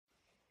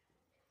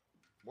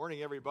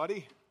Morning,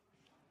 everybody.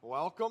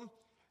 Welcome,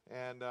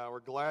 and we're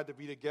glad to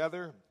be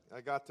together.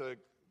 I got to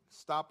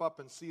stop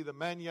up and see the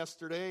men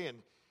yesterday, and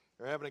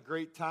they're having a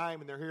great time,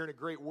 and they're hearing a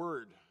great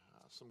word,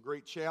 some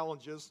great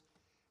challenges,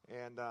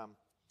 and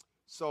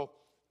so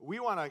we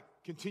want to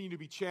continue to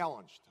be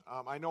challenged.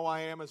 I know I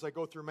am as I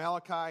go through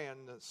Malachi, and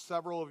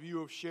several of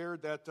you have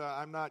shared that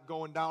I'm not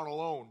going down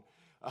alone.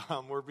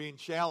 We're being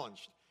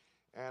challenged,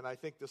 and I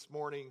think this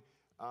morning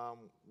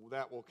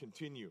that will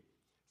continue.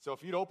 So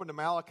if you'd open to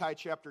Malachi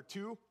chapter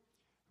 2,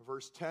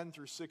 verse 10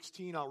 through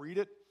 16, I'll read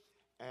it,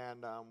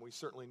 and we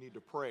certainly need to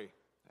pray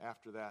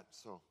after that.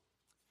 So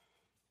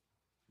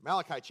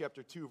Malachi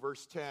chapter 2,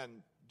 verse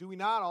 10, do we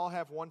not all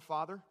have one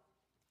Father?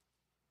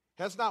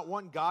 Has not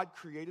one God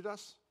created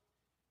us?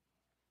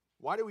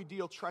 Why do we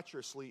deal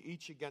treacherously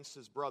each against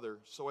his brother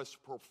so as to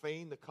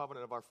profane the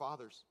covenant of our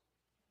fathers?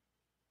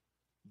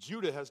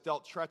 Judah has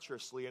dealt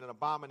treacherously, and an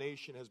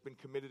abomination has been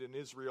committed in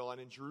Israel and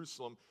in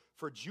Jerusalem.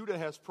 For Judah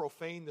has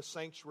profaned the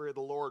sanctuary of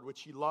the Lord,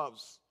 which he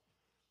loves,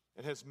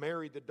 and has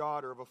married the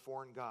daughter of a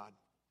foreign god.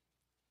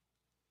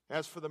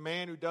 As for the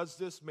man who does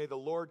this, may the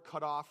Lord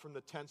cut off from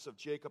the tents of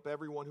Jacob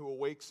everyone who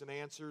awakes and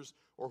answers,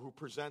 or who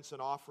presents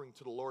an offering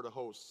to the Lord of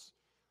hosts.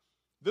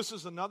 This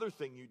is another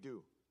thing you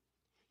do.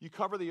 You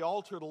cover the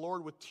altar of the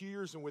Lord with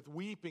tears and with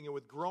weeping and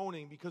with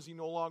groaning, because he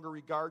no longer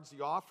regards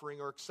the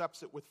offering or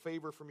accepts it with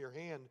favor from your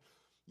hand.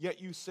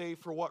 Yet you say,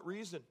 for what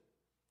reason?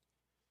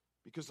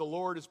 Because the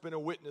Lord has been a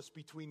witness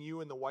between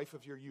you and the wife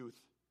of your youth,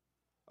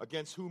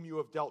 against whom you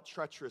have dealt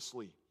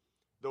treacherously,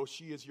 though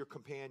she is your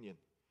companion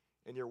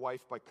and your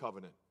wife by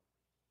covenant.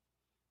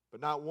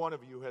 But not one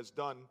of you has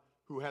done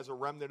who has a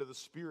remnant of the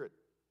Spirit.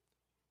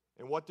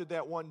 And what did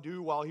that one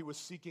do while he was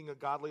seeking a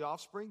godly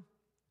offspring?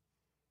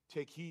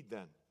 Take heed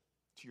then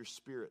to your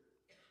spirit,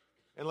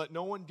 and let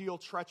no one deal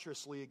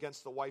treacherously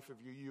against the wife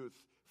of your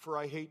youth, for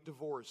I hate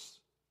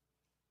divorce,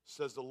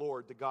 says the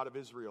Lord, the God of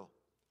Israel.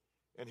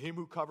 And him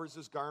who covers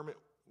his garment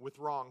with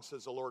wrong,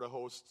 says the Lord of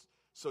hosts.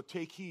 So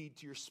take heed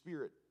to your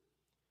spirit,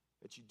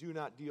 that you do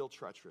not deal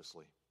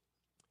treacherously.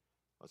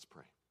 Let's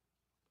pray.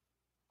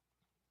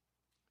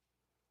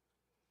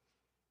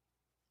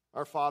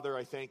 Our Father,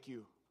 I thank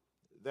you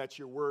that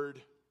your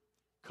word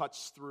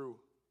cuts through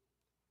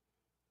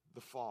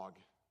the fog.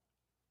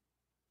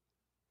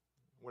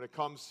 When it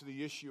comes to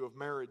the issue of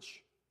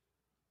marriage,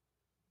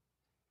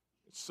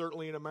 it's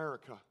certainly in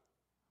America,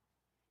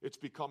 it's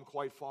become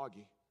quite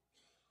foggy.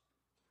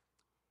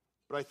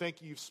 But I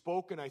thank you you've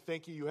spoken, I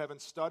thank you you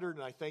haven't stuttered,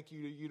 and I thank you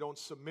you don't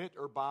submit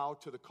or bow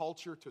to the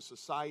culture, to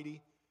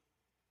society,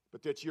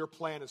 but that your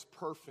plan is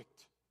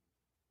perfect.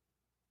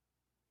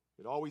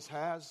 It always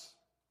has,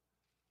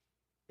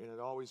 and it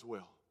always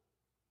will.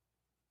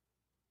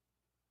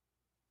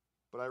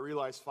 But I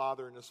realize,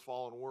 Father, in this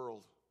fallen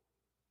world,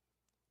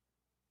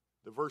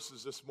 the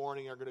verses this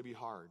morning are going to be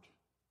hard.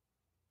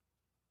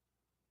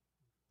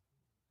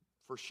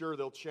 For sure,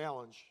 they'll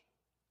challenge.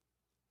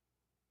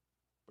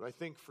 But I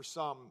think for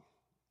some,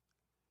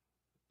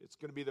 it's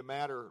going to be the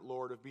matter,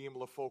 Lord, of being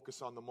able to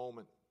focus on the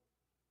moment,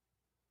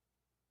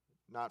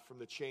 not from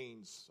the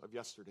chains of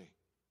yesterday.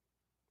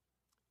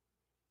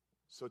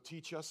 So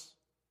teach us,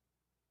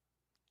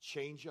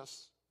 change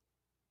us,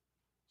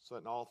 so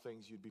that in all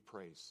things you'd be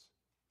praised.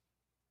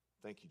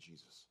 Thank you,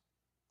 Jesus.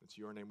 It's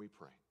your name we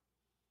pray.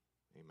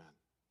 Amen.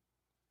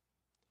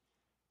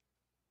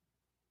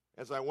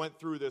 As I went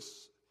through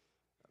this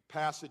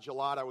passage a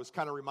lot, I was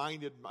kind of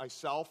reminded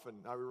myself,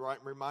 and I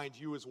remind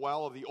you as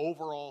well, of the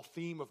overall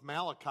theme of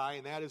Malachi,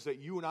 and that is that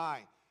you and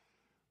I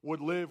would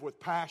live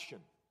with passion.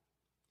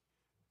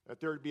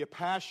 That there would be a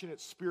passionate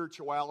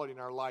spirituality in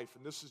our life,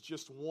 and this is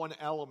just one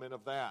element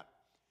of that.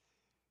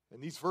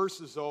 And these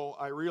verses, though,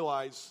 I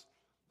realize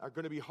are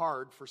going to be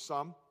hard for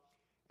some,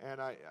 and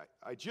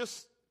I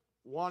just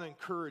want to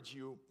encourage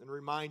you and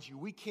remind you,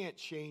 we can't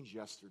change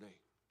yesterday.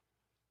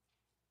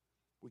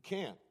 We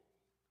can't.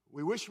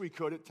 We wish we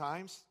could at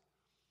times,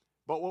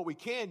 but what we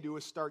can do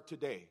is start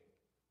today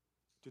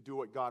to do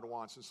what God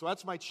wants. And so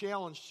that's my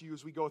challenge to you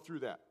as we go through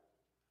that,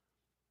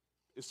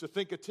 is to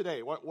think of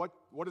today.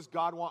 What does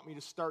God want me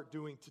to start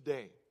doing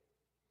today?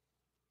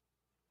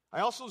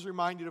 I also was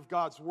reminded of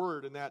God's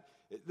Word, and that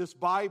this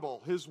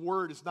Bible, His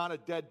Word, is not a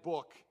dead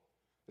book.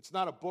 It's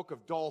not a book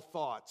of dull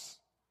thoughts,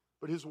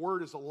 but His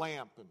Word is a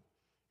lamp,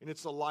 and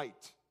it's a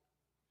light.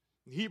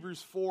 In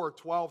Hebrews 4,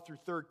 12 through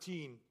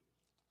 13,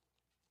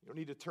 you don't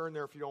need to turn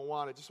there if you don't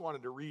want. I just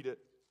wanted to read it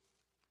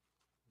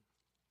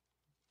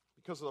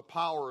because of the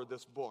power of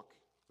this book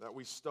that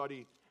we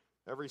study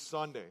every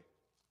Sunday.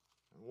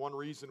 And one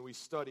reason we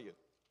study it.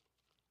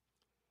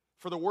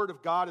 For the Word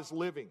of God is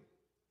living.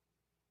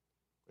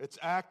 It's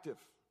active.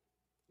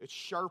 It's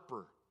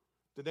sharper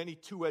than any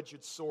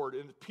two-edged sword,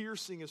 and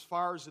piercing as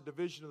far as the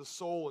division of the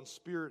soul and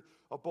spirit,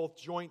 of both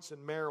joints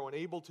and marrow, and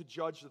able to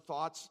judge the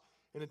thoughts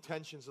and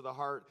intentions of the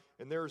heart.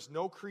 And there is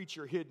no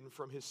creature hidden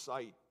from His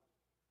sight,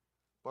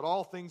 but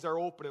all things are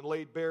open and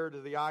laid bare to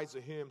the eyes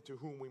of Him to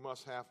whom we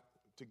must have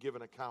to give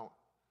an account.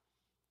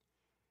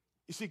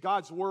 You see,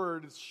 God's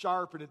Word is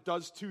sharp, and it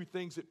does two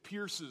things. It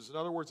pierces. In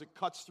other words, it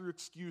cuts through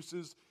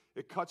excuses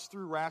It cuts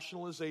through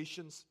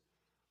rationalizations,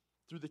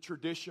 through the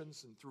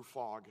traditions, and through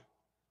fog.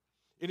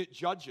 And it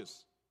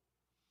judges.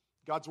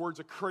 God's Word's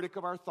a critic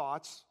of our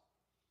thoughts.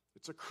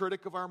 It's a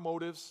critic of our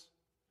motives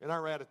and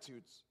our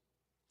attitudes.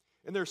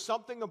 And there's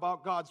something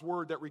about God's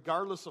Word that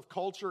regardless of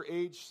culture,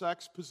 age,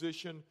 sex,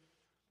 position,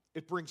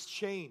 it brings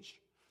change.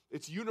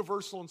 It's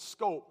universal in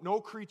scope.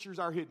 No creatures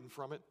are hidden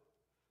from it.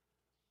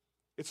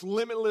 It's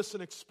limitless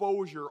in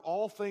exposure.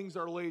 All things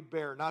are laid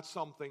bare, not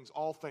some things,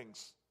 all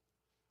things,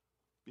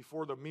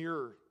 before the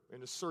mirror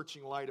and the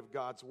searching light of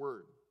God's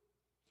Word.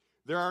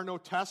 There are no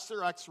tests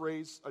or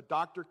x-rays a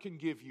doctor can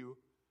give you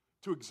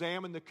to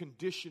examine the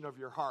condition of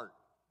your heart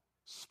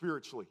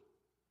spiritually.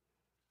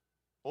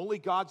 Only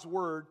God's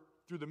Word,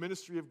 through the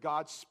ministry of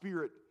God's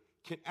Spirit,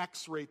 can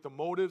x-ray the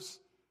motives,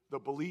 the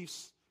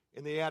beliefs,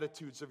 and the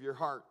attitudes of your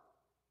heart.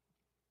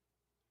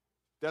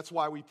 That's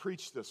why we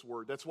preach this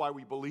Word. That's why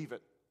we believe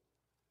it.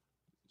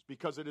 It's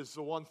because it is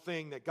the one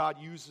thing that God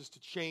uses to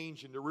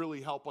change and to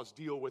really help us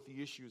deal with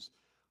the issues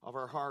of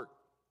our heart.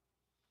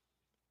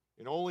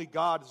 And only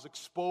God is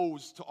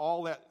exposed to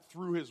all that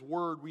through His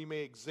Word we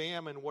may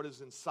examine what is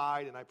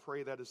inside, and I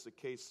pray that is the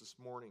case this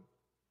morning.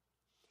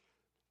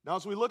 Now,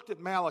 as we looked at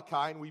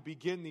Malachi and we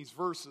begin these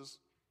verses,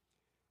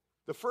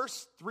 the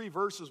first three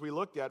verses we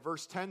looked at,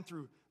 verse 10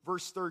 through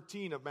verse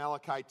 13 of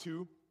Malachi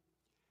 2,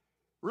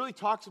 really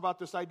talks about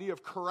this idea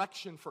of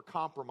correction for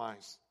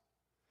compromise.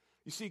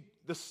 You see,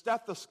 the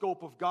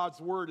stethoscope of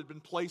God's Word had been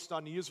placed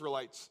on the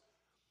Israelites,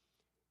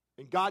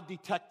 and God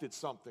detected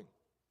something.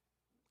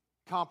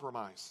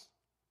 Compromise.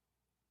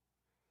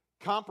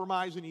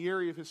 Compromise in the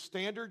area of His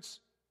standards.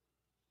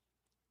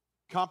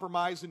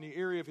 Compromise in the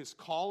area of His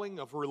calling,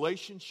 of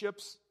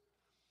relationships.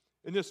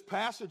 And this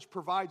passage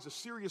provides a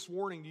serious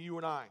warning to you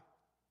and I.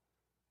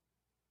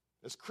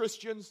 As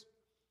Christians,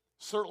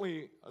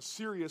 certainly a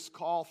serious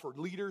call for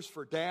leaders,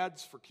 for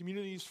dads, for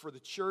communities, for the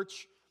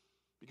church,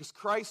 because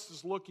Christ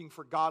is looking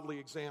for godly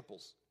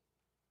examples.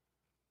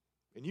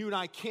 And you and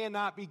I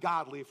cannot be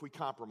godly if we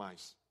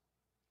compromise.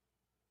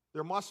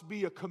 There must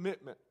be a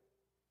commitment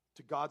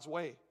to God's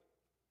way.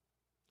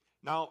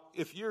 Now,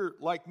 if you're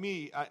like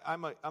me,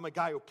 I'm a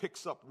guy who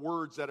picks up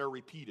words that are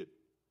repeated.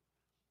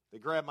 They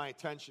grab my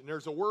attention.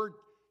 There's a word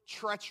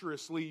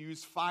treacherously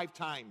used 5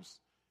 times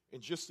in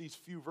just these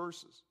few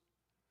verses.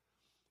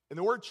 And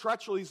the word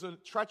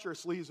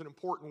treacherously is an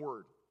important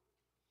word.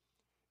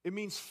 It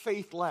means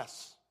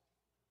faithless.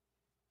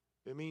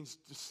 It means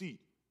deceit.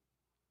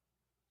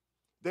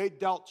 They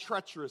dealt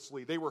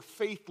treacherously. They were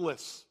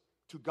faithless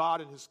to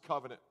God and His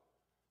covenant.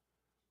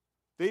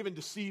 They even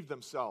deceived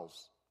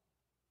themselves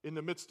in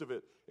the midst of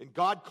it. And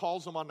God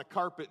calls them on the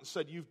carpet and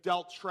said, "You've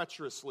dealt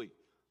treacherously."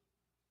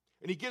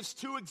 And He gives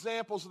 2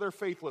 examples of their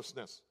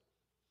faithlessness.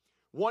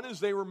 One is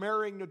they were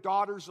marrying the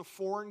daughters of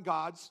foreign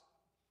gods.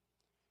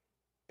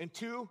 And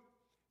 2,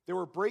 they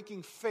were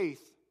breaking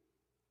faith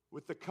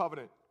with the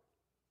covenant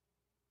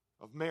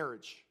of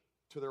marriage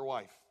to their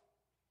wife.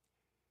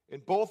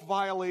 And both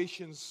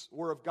violations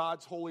were of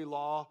God's holy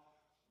law,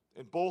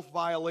 and both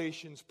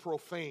violations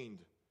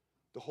profaned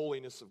the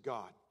holiness of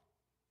God.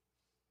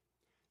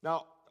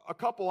 Now, a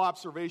couple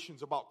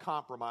observations about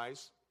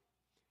compromise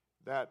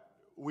that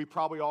we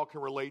probably all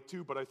can relate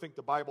to, but I think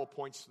the Bible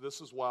points to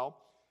this as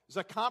well, is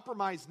that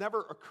compromise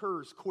never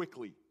occurs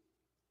quickly.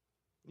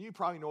 And you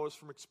probably know this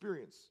from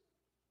experience.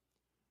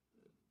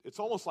 It's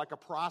almost like a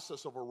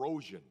process of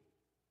erosion.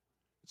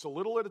 It's a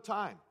little at a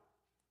time.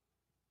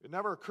 It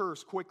never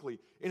occurs quickly.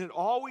 And it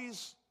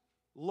always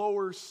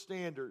lowers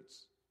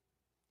standards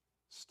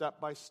step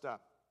by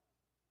step.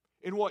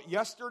 And what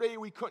yesterday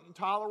we couldn't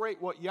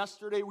tolerate, what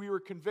yesterday we were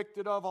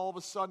convicted of, all of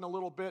a sudden a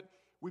little bit,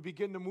 we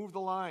begin to move the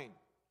line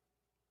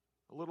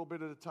a little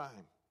bit at a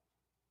time.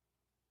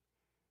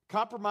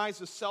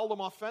 Compromise is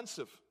seldom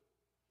offensive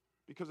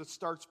because it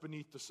starts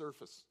beneath the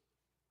surface.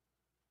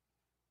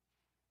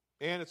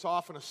 And it's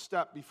often a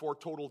step before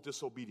total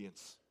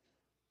disobedience.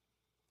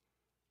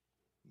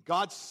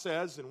 God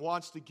says and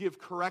wants to give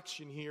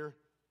correction here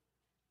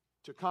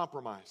to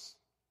compromise.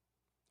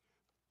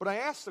 But I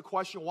ask the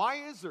question,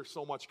 why is there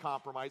so much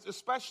compromise,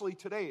 especially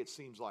today it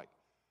seems like?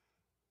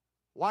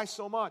 Why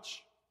so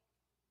much?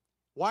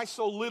 Why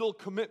so little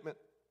commitment?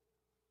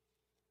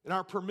 In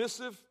our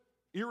permissive,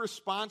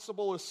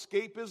 irresponsible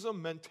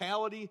escapism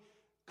mentality,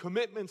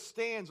 commitment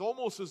stands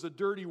almost as a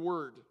dirty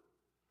word.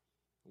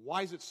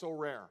 Why is it so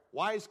rare?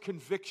 Why is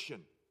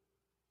conviction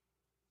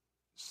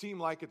seem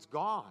like it's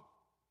gone?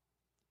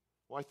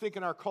 Well, I think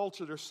in our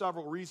culture there's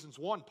several reasons.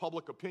 One,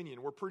 public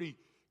opinion. We're pretty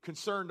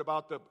concerned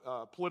about the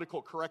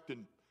political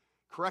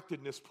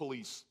correctness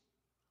police.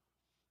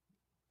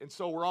 And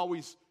so we're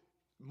always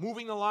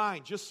moving a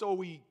line just so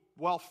we,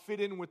 fit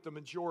in with the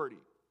majority.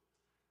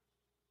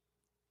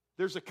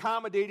 There's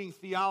accommodating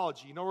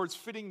theology. In other words,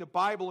 fitting the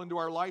Bible into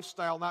our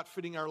lifestyle, not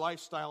fitting our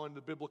lifestyle into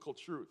biblical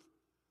truth.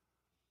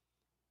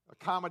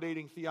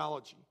 Accommodating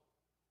theology.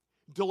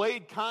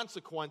 Delayed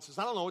consequences.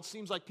 I don't know, it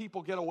seems like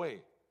people get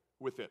away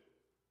with it.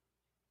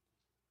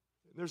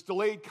 There's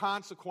delayed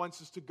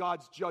consequences to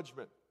God's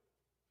judgment.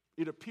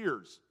 It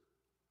appears.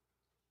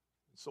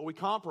 So we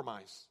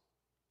compromise.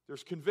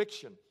 There's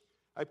conviction.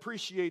 I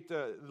appreciate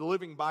the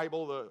Living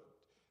Bible, the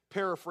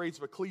paraphrase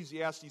of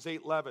Ecclesiastes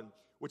 8:11,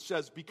 which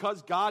says,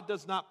 because God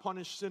does not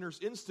punish sinners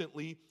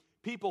instantly,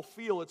 people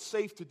feel it's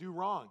safe to do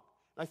wrong.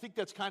 And I think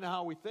that's kind of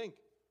how we think.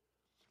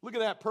 Look at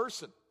that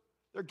person.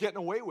 They're getting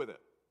away with it.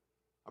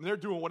 I mean, they're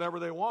doing whatever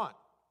they want.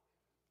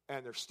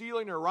 And they're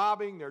stealing, they're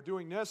robbing, they're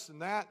doing this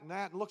and that and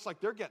that. And it looks like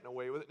they're getting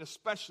away with it. And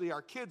especially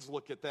our kids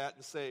look at that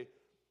and say,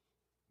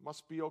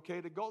 must be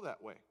okay to go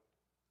that way.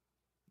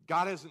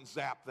 God hasn't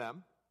zapped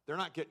them. They're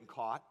not getting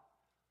caught.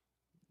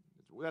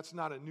 That's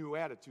not a new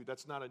attitude.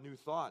 That's not a new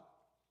thought.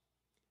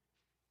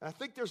 And I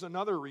think there's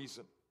another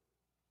reason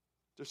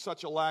there's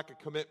such a lack of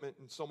commitment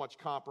and so much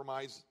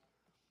compromise.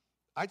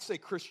 I'd say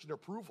Christian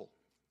approval.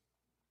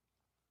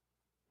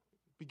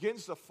 It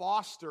begins to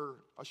foster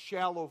a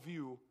shallow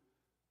view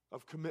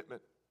of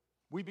commitment.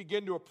 We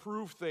begin to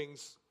approve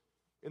things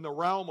in the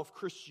realm of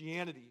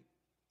Christianity,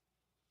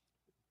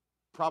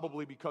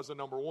 probably because of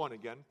number one,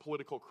 again,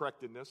 political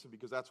correctness, and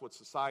because that's what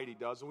society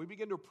does. And we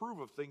begin to approve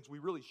of things we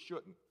really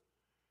shouldn't.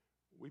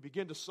 We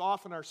begin to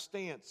soften our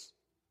stance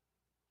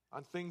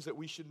on things that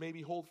we should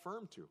maybe hold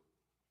firm to,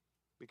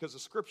 because the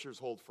Scriptures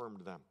hold firm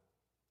to them.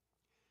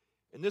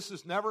 And this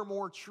is never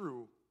more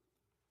true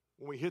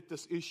when we hit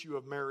this issue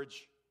of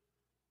marriage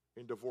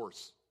and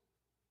divorce,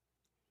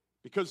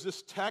 because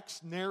this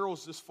text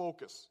narrows this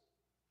focus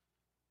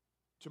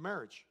to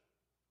marriage,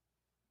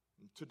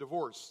 to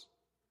divorce.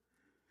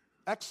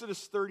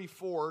 Exodus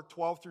 34,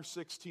 12 through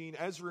 16,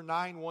 Ezra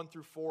 9, 1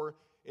 through 4,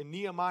 and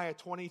Nehemiah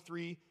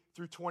 23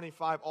 through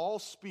 25 all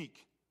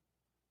speak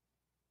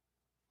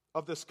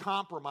of this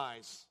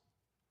compromise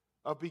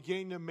of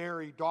beginning to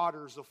marry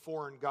daughters of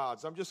foreign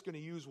gods. I'm just going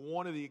to use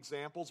one of the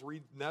examples.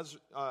 Read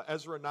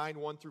Ezra 9,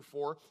 1 through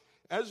 4.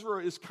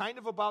 Ezra is kind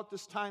of about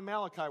this time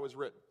Malachi was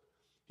written.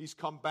 He's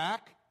come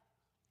back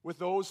with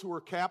those who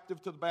were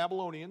captive to the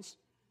Babylonians.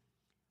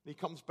 He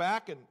comes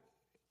back and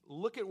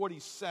look at what he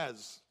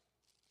says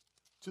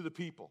to the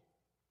people.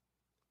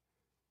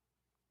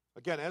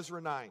 Again,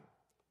 Ezra 9,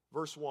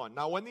 verse 1.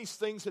 Now when these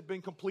things had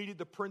been completed,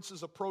 the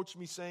princes approached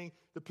me, saying,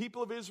 the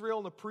people of Israel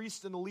and the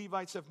priests and the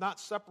Levites have not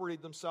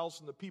separated themselves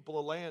from the people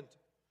of the land.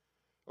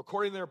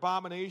 According to their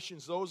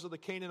abominations, those of the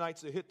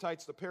Canaanites, the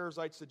Hittites, the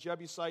Perizzites, the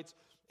Jebusites,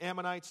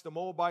 Ammonites, the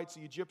Moabites,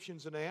 the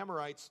Egyptians, and the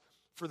Amorites,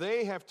 for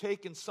they have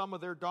taken some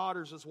of their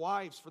daughters as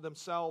wives for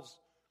themselves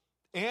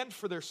and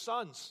for their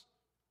sons,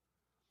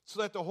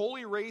 so that the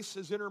holy race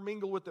has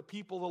intermingled with the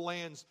people of the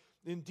lands.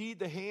 Indeed,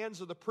 the hands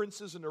of the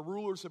princes and the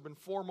rulers have been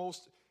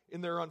foremost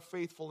in their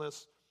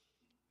unfaithfulness.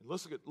 And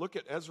look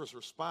at Ezra's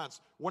response.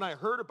 When I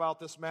heard about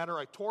this matter,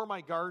 I tore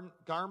my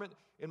garment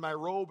and my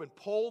robe and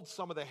pulled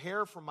some of the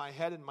hair from my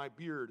head and my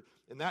beard.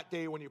 And that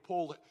day when you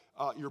pulled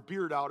your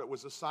beard out, it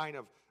was a sign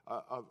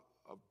of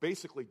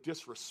basically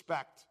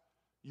disrespect.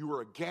 You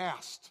were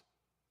aghast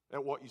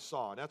at what you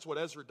saw. And that's what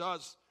Ezra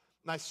does.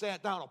 And I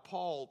sat down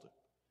appalled.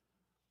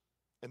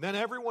 And then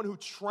everyone who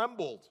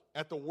trembled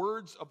at the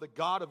words of the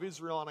God of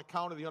Israel on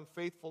account of the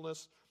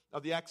unfaithfulness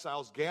of the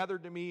exiles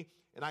gathered to me,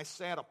 and I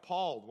sat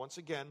appalled once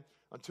again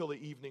until the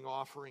evening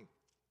offering.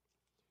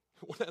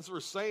 What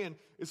Ezra's saying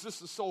is,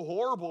 this is so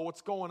horrible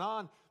what's going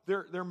on.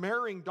 They're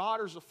marrying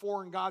daughters of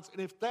foreign gods,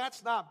 and if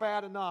that's not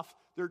bad enough,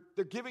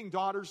 they're giving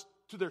daughters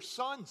to their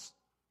sons.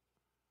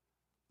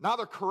 Now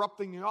they're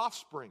corrupting the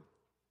offspring.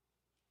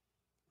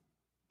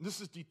 This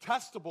is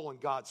detestable in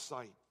God's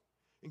sight.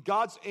 And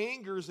God's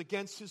anger is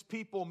against his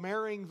people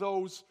marrying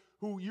those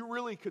who you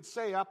really could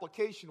say,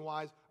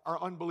 application-wise, are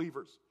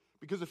unbelievers.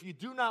 Because if you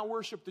do not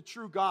worship the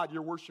true God,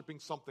 you're worshiping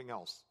something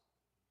else.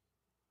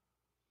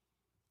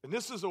 And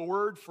this is a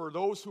word for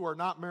those who are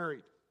not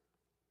married.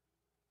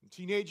 And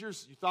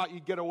teenagers, you thought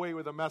you'd get away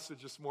with a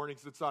message this morning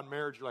because it's on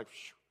marriage. You're like,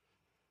 phew.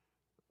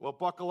 Well,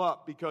 buckle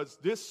up, because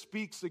this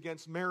speaks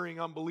against marrying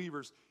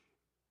unbelievers.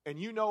 And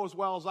you know as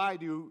well as I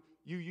do,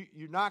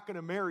 you're not going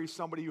to marry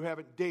somebody you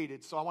haven't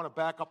dated, so I want to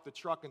back up the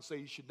truck and say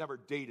you should never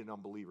date an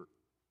unbeliever.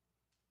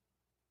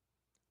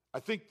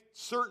 I think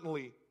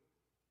certainly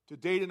to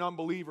date an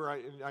unbeliever,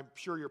 and I'm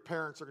sure your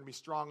parents are going to be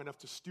strong enough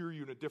to steer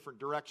you in a different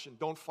direction.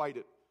 Don't fight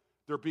it.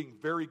 They're being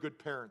very good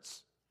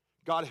parents.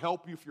 God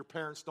help you if your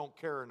parents don't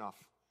care enough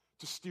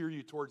to steer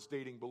you towards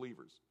dating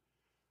believers.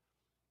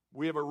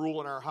 We have a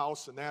rule in our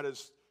house, and that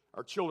is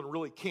our children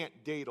really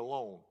can't date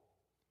alone.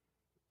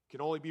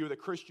 Can only be with a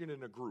Christian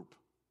in a group,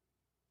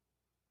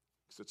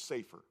 because it's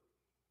safer,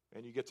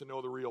 and you get to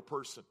know the real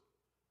person.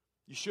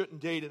 You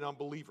shouldn't date an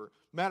unbeliever.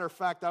 Matter of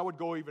fact, I would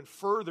go even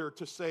further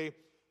to say,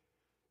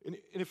 and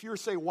if you were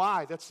to say,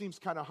 why? That seems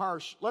kind of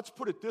harsh. Let's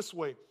put it this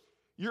way.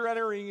 You're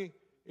entering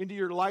into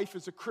your life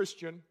as a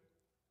Christian,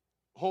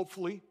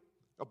 hopefully,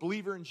 a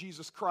believer in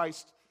Jesus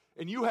Christ,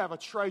 and you have a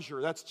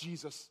treasure. That's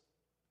Jesus.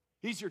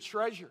 He's your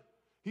treasure.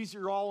 He's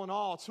your all in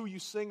all. It's who you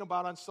sing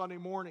about on Sunday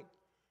morning.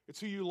 It's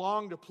who you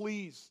long to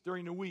please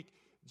during the week.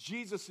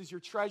 Jesus is your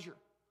treasure.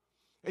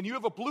 And you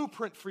have a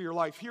blueprint for your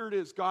life. Here it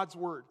is, God's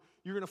Word.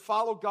 You're going to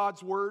follow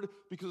God's Word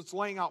because it's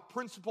laying out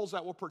principles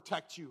that will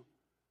protect you.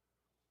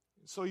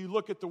 And so you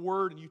look at the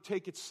Word and you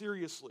take it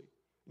seriously.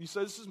 And you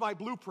say, this is my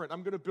blueprint.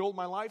 I'm going to build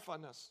my life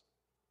on this.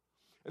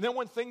 And then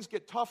when things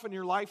get tough in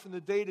your life in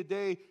the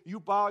day-to-day, you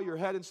bow your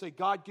head and say,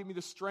 God, give me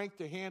the strength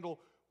to handle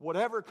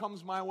whatever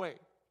comes my way.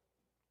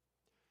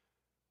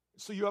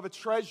 So you have a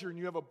treasure and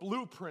you have a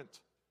blueprint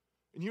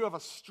and you have a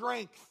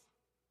strength.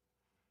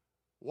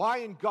 Why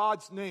in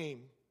God's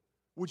name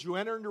would you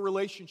enter into a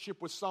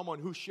relationship with someone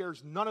who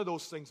shares none of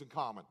those things in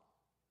common?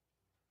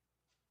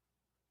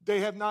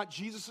 They have not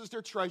Jesus as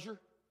their treasure.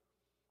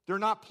 They're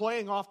not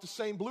playing off the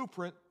same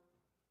blueprint.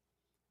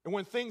 And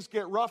when things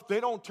get rough,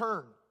 they don't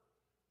turn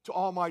to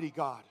Almighty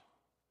God.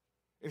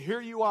 And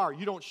here you are.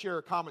 You don't share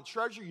a common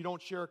treasure. You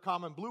don't share a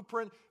common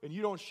blueprint. And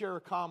you don't share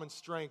a common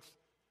strength.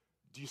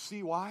 Do you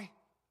see why?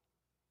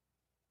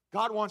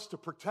 God wants to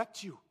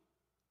protect you.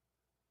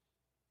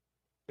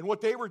 And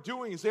what they were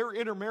doing is they were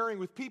intermarrying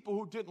with people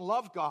who didn't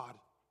love God.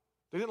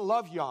 They didn't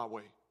love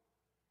Yahweh.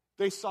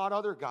 They sought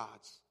other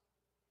gods.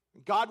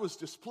 And God was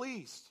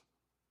displeased.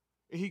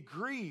 And he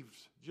grieved,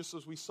 just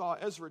as we saw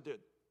Ezra did.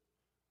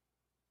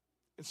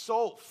 And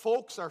so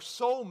folks are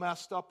so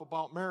messed up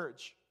about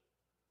marriage.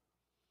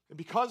 And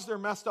because they're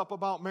messed up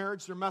about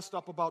marriage, they're messed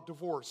up about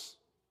divorce.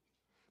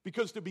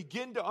 Because to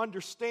begin to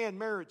understand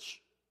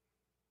marriage,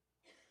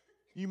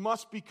 you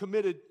must be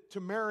committed to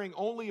marrying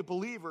only a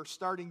believer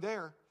starting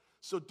there.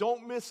 So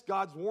don't miss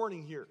God's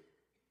warning here.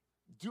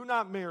 Do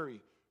not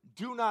marry.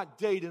 Do not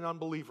date an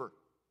unbeliever.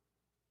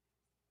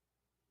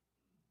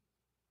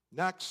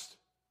 Next,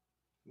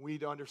 we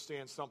need to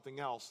understand something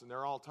else, and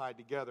they're all tied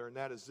together, and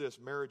that is this: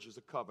 marriage is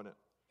a covenant.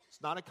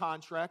 It's not a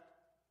contract.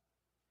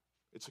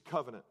 It's a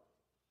covenant.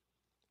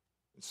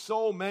 And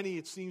so many,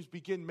 it seems,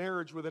 begin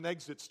marriage with an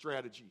exit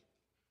strategy.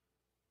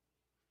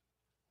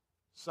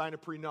 Sign a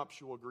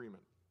prenuptial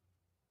agreement.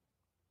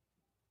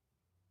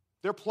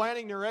 They're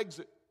planning their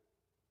exit.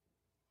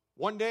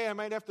 One day I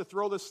might have to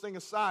throw this thing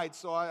aside,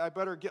 so I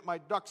better get my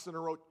ducks in a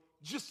row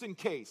just in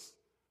case.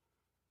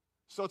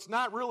 So it's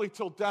not really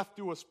till death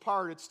do us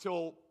part, it's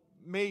till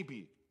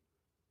maybe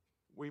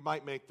we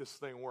might make this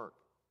thing work.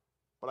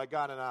 But I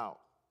got it out.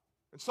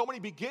 And so many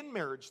begin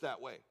marriage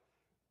that way.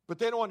 But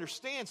they don't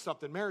understand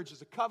something. Marriage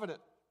is a covenant.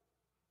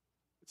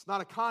 It's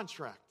not a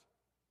contract.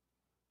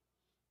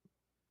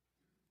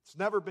 It's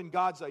never been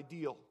God's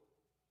ideal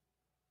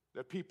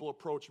that people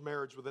approach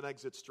marriage with an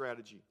exit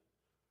strategy.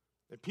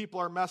 And people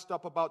are messed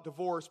up about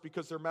divorce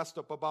because they're messed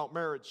up about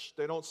marriage.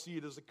 They don't see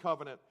it as a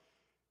covenant.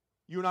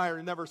 You and I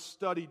are never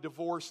studied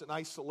divorce in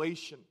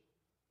isolation.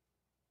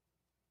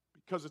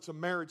 Because it's a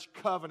marriage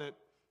covenant,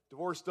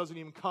 divorce doesn't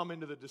even come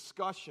into the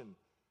discussion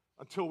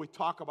until we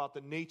talk about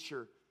the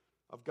nature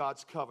of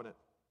God's covenant.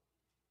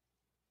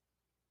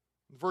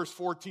 In verse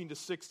 14 to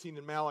 16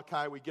 in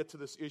Malachi, we get to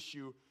this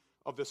issue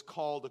of this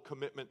call to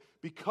commitment.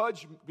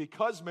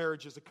 Because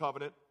marriage is a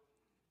covenant,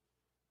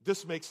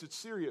 this makes it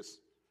serious.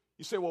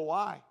 You say, well,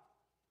 why?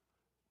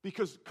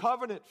 Because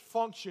covenant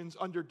functions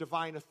under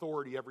divine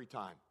authority every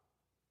time.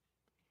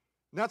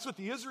 And that's what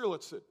the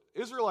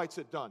Israelites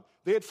had done.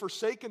 They had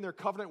forsaken their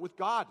covenant with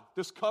God,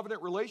 this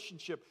covenant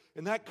relationship.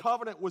 And that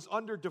covenant was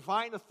under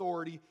divine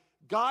authority,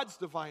 God's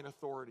divine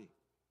authority.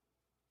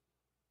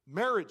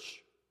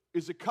 Marriage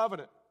is a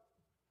covenant.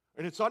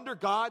 And it's under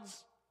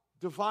God's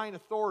divine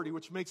authority,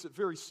 which makes it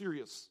very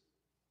serious.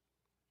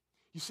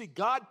 You see,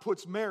 God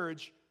puts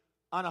marriage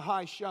on a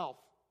high shelf.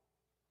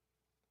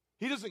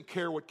 He doesn't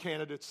care what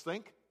candidates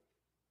think.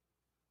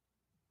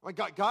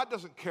 God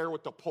doesn't care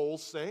what the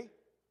polls say.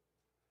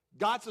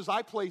 God says,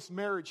 I place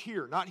marriage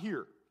here, not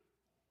here.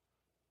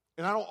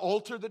 And I don't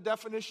alter the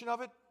definition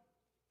of it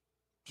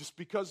just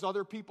because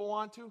other people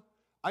want to.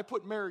 I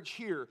put marriage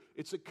here.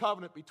 It's a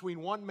covenant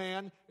between one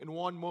man and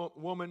one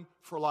woman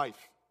for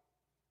life.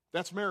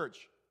 That's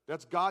marriage.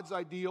 That's God's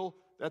ideal.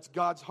 That's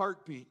God's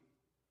heartbeat.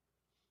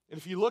 And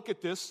if you look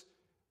at this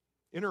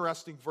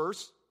interesting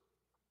verse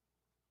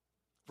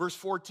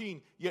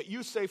 14, yet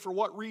you say, for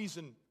what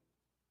reason?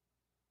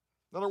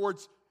 In other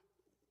words,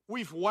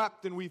 we've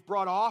wept and we've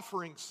brought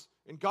offerings,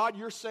 and God,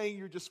 you're saying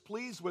you're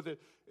displeased with it.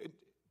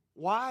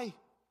 Why?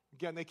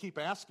 Again, they keep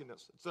asking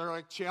this. They're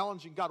like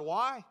challenging God.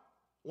 Why?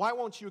 Why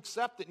won't you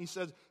accept it? And he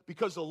says,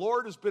 because the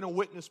Lord has been a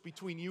witness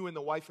between you and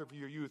the wife of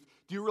your youth.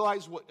 Do you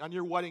realize what on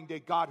your wedding day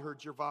God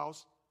heard your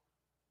vows?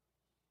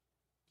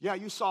 Yeah,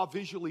 you saw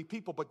visually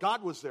people, but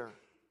God was there.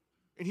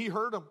 And he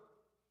heard them.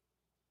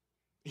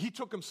 He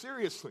took them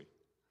seriously.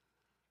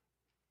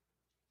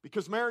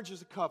 Because marriage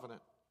is a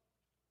covenant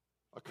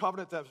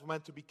that's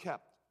meant to be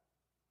kept.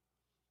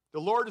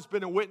 The Lord has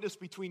been a witness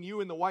between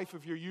you and the wife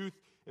of your youth.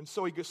 And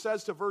so he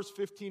says to verse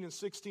 15 and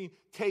 16,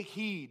 take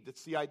heed.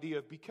 That's the idea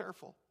of be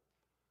careful.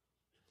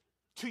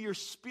 To your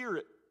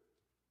spirit,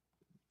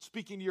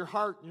 speaking to your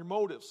heart and your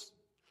motives.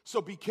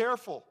 So be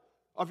careful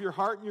of your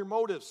heart and your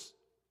motives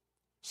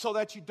so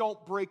that you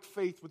don't break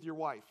faith with your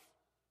wife.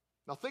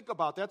 Now think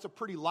about that. That's a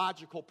pretty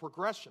logical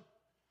progression.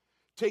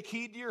 Take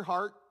heed to your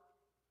heart.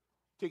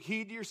 Take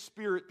heed to your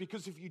spirit,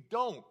 because if you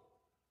don't,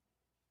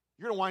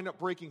 you're going to wind up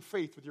breaking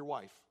faith with your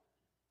wife.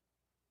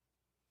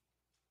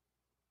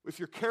 If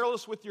you're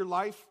careless with your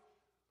life,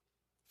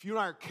 if you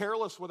and I are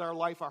careless with our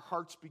life, our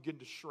hearts begin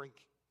to shrink.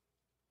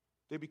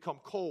 They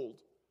become cold.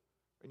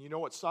 And you know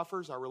what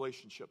suffers? Our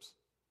relationships.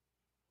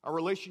 our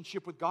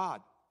relationship with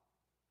God,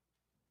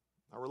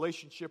 our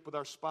relationship with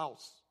our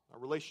spouse, our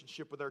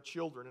relationship with our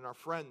children and our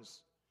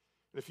friends.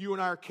 And if you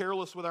and I are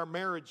careless with our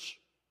marriage,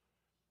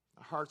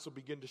 our hearts will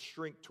begin to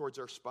shrink towards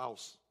our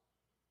spouse,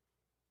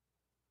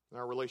 and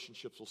our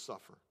relationships will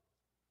suffer.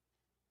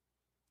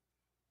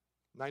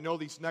 And I know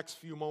these next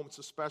few moments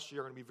especially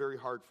are going to be very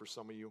hard for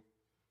some of you.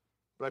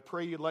 But I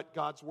pray you let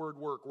God's word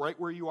work right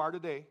where you are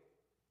today,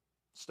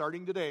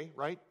 starting today,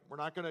 right? We're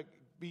not going to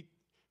be,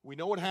 we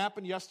know what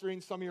happened yesterday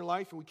in some of your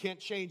life, and we can't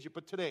change it,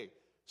 but today,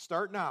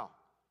 start now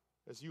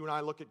as you and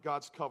I look at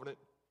God's covenant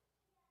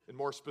in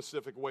more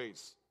specific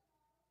ways.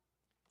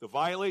 The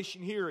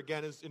violation here,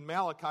 again, is in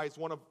Malachi, is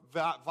one of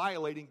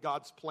violating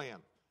God's plan.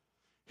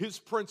 His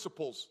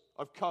principles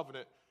of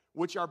covenant,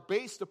 which are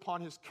based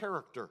upon his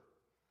character.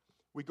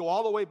 We go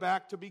all the way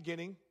back to the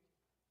beginning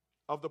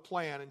of the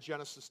plan in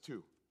Genesis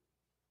 2,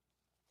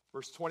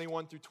 verse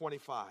 21 through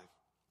 25.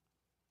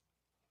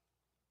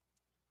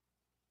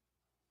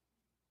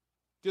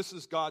 This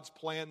is God's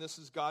plan. This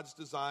is God's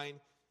design.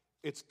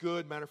 It's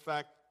good. Matter of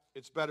fact,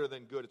 it's better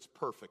than good. It's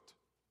perfect.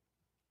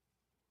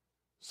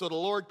 So the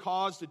Lord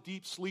caused a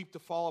deep sleep to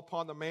fall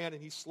upon the man,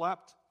 and he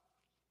slept.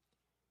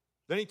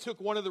 Then he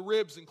took one of the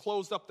ribs and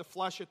closed up the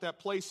flesh at that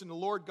place, and the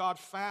Lord God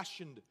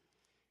fashioned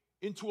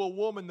into a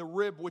woman the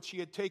rib which he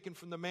had taken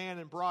from the man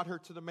and brought her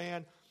to the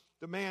man.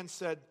 The man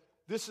said,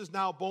 "This is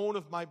now bone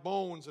of my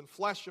bones and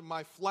flesh of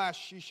my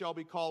flesh. She shall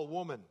be called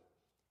woman,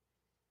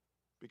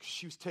 because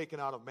she was taken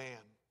out of man.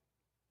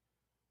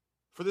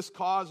 For this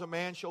cause a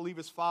man shall leave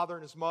his father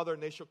and his mother,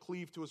 and they shall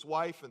cleave to his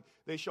wife, and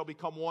they shall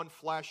become one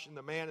flesh. And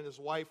the man and his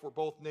wife were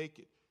both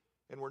naked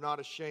and were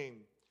not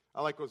ashamed."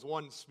 I like what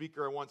one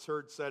speaker I once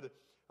heard said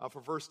for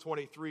verse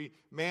 23,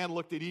 man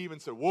looked at Eve and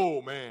said,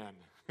 "Whoa, man."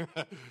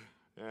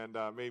 And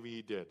maybe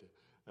he did.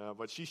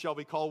 But she shall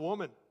be called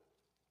woman.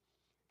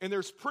 And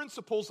there's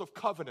principles of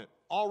covenant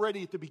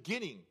already at the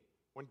beginning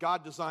when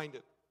God designed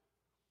it.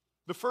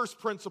 The first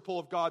principle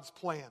of God's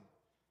plan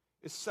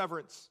is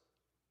severance.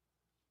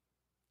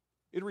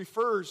 It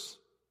refers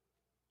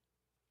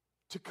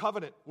to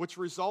covenant, which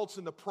results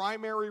in the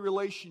primary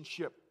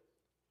relationship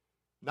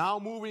now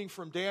moving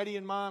from daddy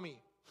and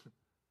mommy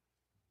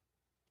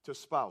to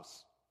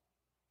spouse.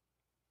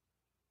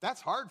 That's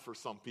hard for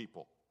some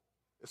people,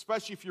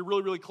 especially if you're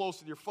really, really close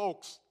with your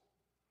folks.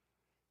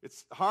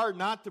 It's hard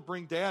not to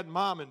bring dad and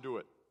mom into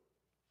it.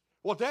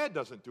 Well, dad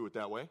doesn't do it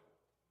that way.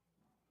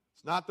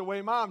 It's not the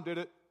way mom did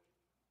it.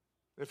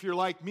 If you're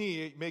like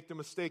me, you make the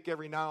mistake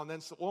every now and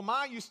then. So, well,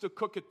 Ma used to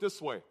cook it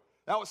this way.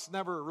 That was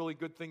never a really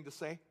good thing to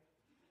say.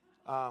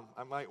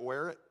 I might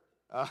wear it.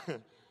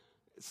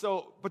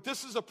 But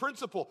this is a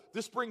principle.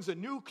 This brings a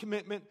new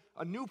commitment,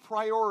 a new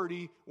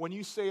priority. When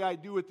you say I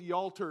do at the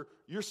altar,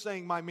 you're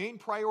saying my main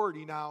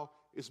priority now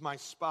is my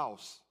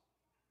spouse.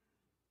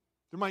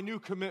 They're my new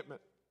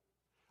commitment.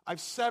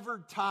 I've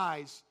severed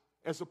ties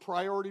as a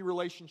priority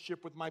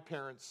relationship with my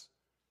parents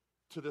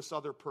to this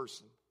other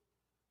person.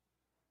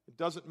 It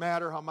doesn't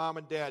matter how mom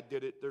and dad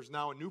did it. There's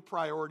now a new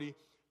priority.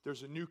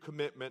 There's a new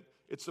commitment.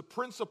 It's a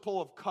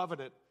principle of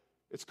covenant.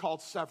 It's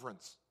called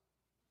severance.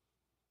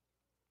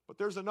 But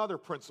there's another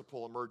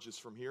principle emerges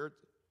from here.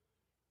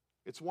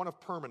 It's one of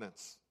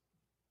permanence.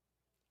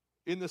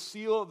 In the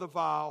seal of the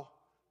vow,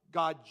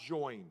 God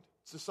joined.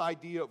 It's this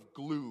idea of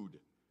glued,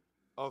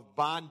 of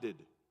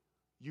bonded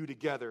you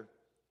together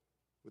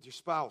with your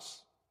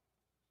spouse.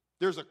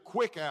 There's a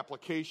quick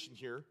application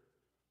here.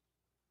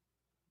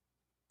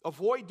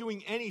 Avoid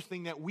doing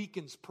anything that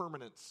weakens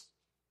permanence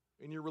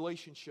in your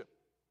relationship.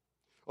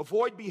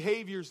 Avoid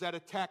behaviors that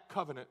attack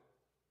covenant,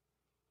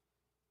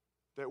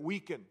 that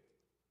weaken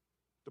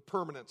the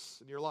permanence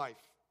in your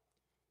life.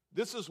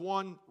 This is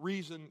one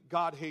reason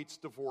God hates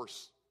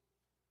divorce.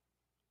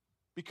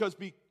 Because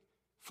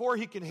before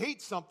he can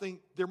hate something,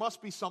 there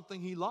must be something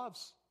he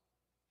loves.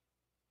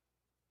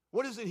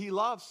 What is it he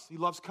loves? He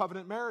loves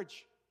covenant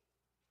marriage.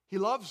 He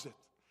loves it.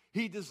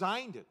 He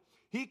designed it.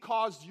 He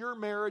caused your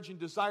marriage and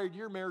desired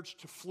your marriage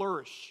to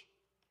flourish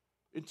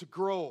and to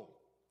grow.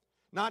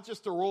 Not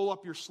just to roll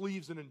up your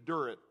sleeves and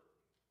endure it,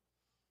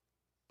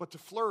 but to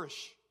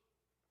flourish.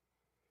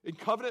 And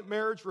covenant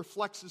marriage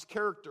reflects his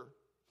character.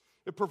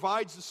 It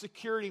provides the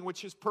security in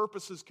which his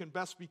purposes can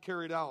best be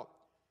carried out.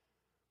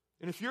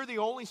 And if you're the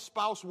only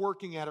spouse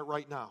working at it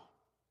right now,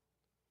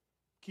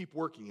 keep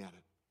working at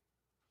it.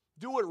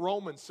 Do what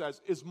Romans says.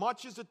 As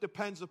much as it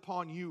depends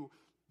upon you,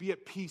 be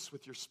at peace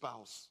with your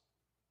spouse.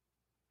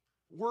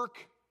 Work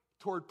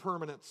toward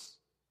permanence.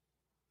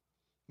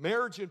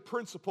 Marriage in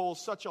principle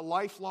is such a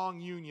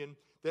lifelong union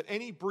that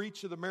any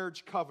breach of the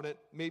marriage covenant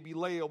may be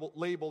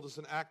labeled as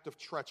an act of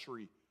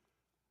treachery,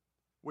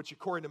 which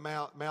according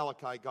to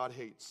Malachi, God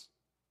hates.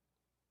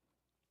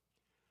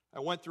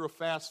 I went through a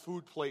fast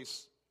food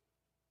place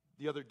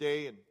the other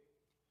day, and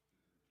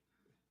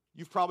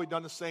you've probably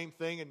done the same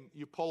thing, and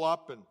you pull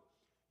up and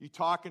you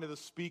talking to the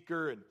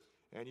speaker,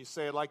 and you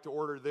say, "I'd like to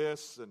order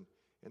this," and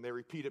they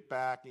repeat it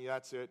back, and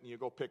that's it, and you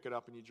go pick it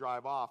up and you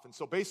drive off. And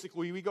so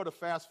basically we go to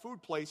fast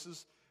food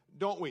places,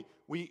 don't we?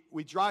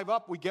 We drive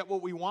up, we get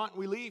what we want, and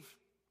we leave.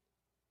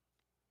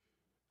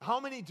 How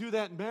many do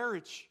that in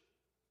marriage?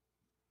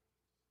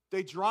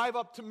 They drive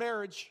up to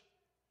marriage,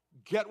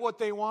 get what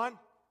they want,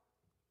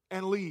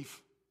 and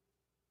leave.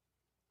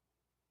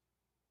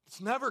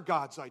 It's never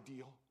God's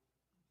ideal.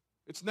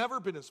 It's never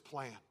been His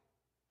plan.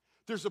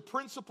 There's a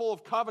principle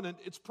of covenant,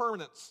 it's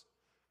permanence.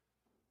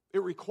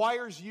 It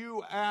requires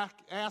you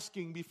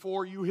asking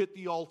before you hit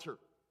the altar.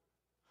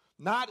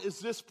 Not, is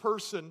this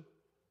person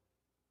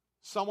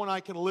someone I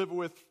can live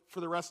with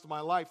for the rest of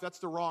my life? That's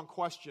the wrong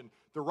question.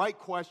 The right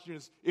question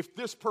is, if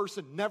this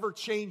person never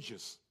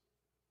changes,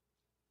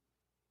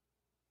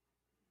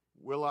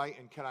 will I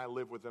and can I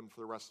live with them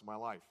for the rest of my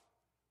life?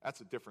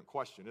 That's a different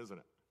question, isn't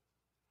it?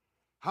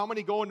 How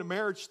many go into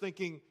marriage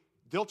thinking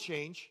they'll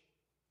change?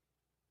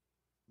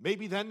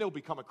 Maybe then they'll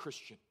become a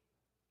Christian.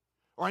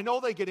 Or I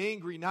know they get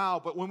angry now,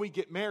 but when we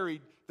get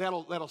married,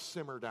 that'll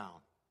simmer down.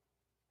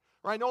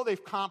 Or I know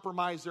they've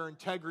compromised their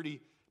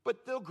integrity,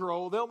 but they'll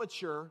grow, they'll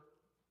mature.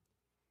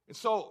 And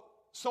so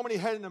many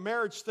head into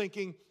marriage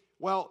thinking,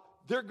 well,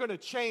 they're going to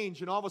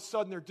change, and all of a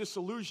sudden they're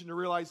disillusioned to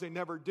realize they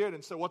never did.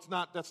 And so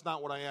that's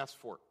not what I asked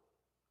for.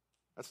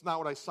 That's not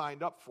what I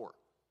signed up for.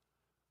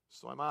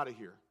 So I'm out of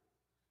here.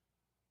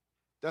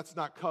 That's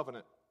not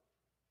covenant.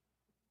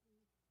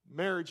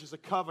 Marriage is a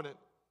covenant,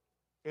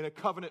 and a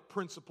covenant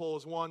principle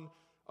is one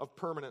of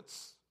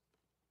permanence.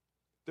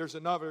 There's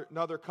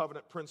another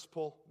covenant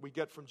principle we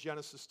get from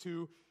Genesis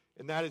 2,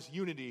 and that is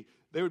unity.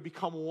 They would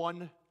become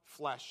one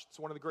flesh. It's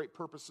one of the great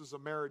purposes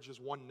of marriage is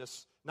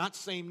oneness, not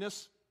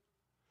sameness.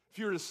 If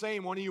you were the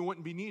same, one of you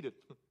wouldn't be needed.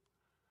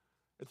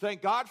 And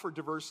thank God for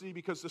diversity,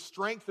 because the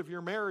strength of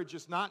your marriage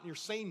is not in your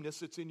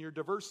sameness, it's in your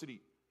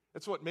diversity.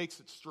 That's what makes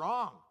it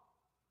strong.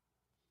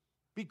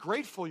 Be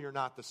grateful you're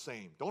not the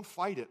same. Don't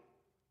fight it.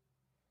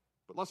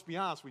 But let's be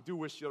honest, we do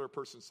wish the other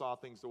person saw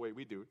things the way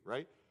we do,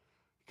 right?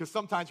 Because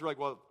sometimes we're like,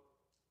 well,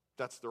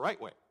 that's the right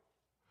way.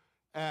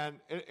 And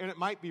it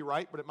might be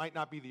right, but it might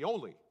not be the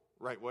only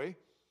right way.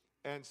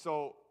 And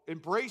so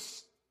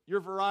embrace your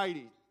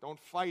variety. Don't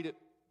fight it.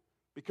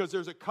 Because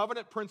there's a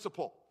covenant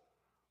principle.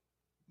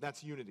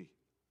 That's unity.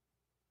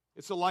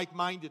 It's a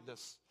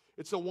like-mindedness.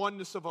 It's a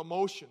oneness of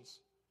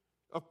emotions,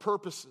 of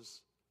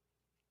purposes,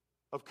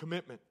 of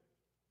commitment.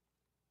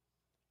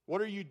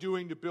 What are you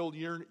doing to build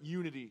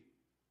unity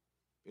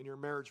in your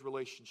marriage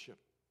relationship?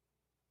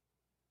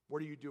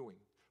 What are you doing?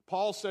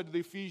 Paul said to the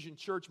Ephesian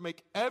church,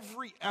 make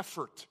every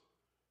effort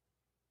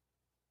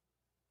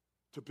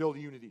to build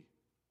unity.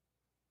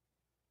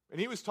 And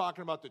he was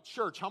talking about the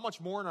church. How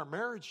much more in our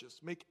marriages?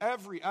 Make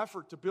every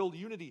effort to build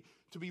unity,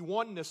 to be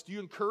oneness. Do you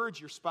encourage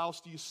your spouse?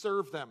 Do you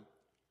serve them?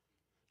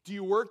 Do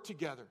you work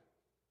together?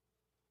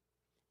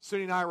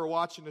 Cindy and I were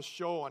watching this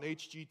show on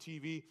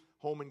HGTV,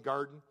 Home and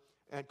Garden,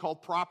 and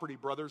called Property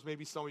Brothers.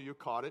 Maybe some of you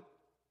caught it.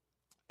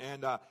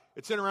 And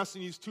it's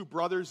interesting, these two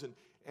brothers,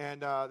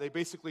 and they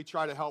basically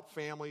try to help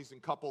families and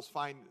couples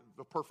find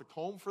the perfect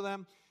home for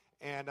them.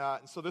 And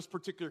so this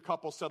particular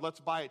couple said,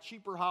 let's buy a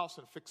cheaper house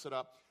and fix it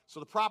up. So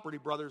the Property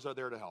Brothers are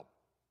there to help.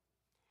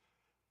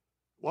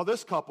 Well,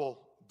 this couple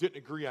didn't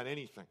agree on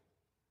anything.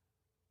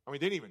 I mean,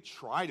 they didn't even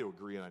try to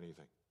agree on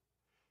anything.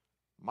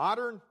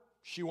 Modern,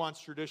 she wants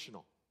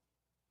traditional.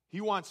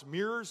 He wants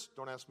mirrors,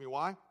 don't ask me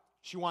why.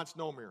 She wants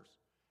no mirrors.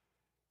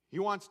 He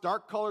wants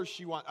dark colors,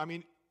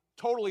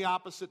 totally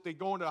opposite. They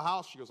go into a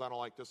house, she goes, I don't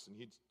like this. And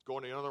he'd go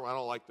into another one, I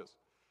don't like this.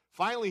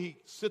 Finally, he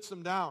sits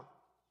them down.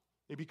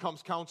 He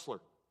becomes counselor.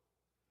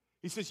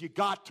 He says, you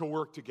got to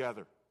work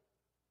together.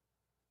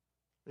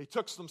 And he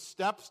took some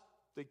steps.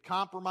 They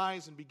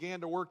compromised and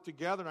began to work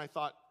together. And I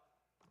thought,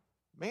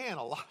 man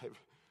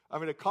alive.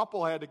 A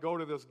couple had to go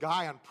to this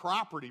guy on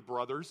Property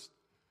Brothers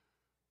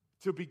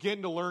to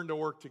begin to learn to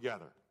work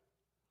together.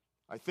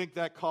 I think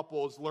that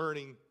couple is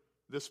learning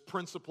this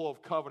principle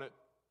of covenant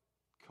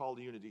called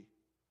unity.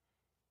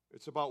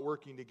 It's about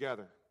working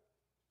together,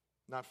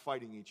 not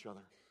fighting each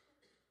other.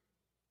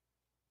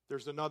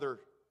 There's another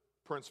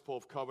principle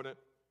of covenant.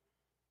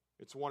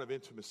 It's one of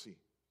intimacy.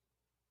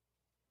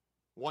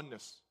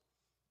 Oneness.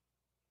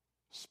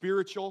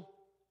 Spiritual,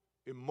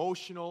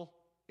 emotional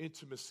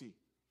intimacy.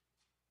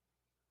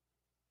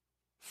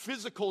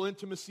 Physical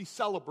intimacy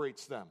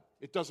celebrates them.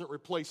 It doesn't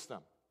replace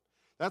them.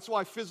 That's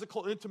why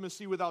physical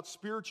intimacy without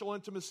spiritual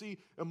intimacy,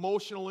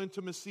 emotional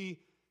intimacy,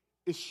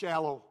 is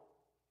shallow.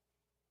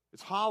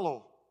 It's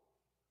hollow.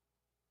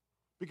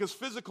 Because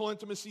physical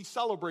intimacy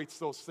celebrates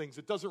those things.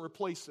 It doesn't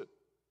replace it.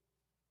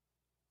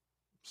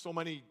 So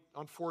many,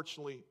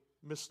 unfortunately,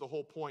 miss the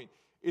whole point.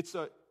 It's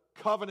a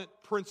covenant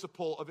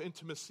principle of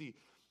intimacy.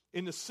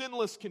 In the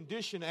sinless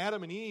condition,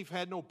 Adam and Eve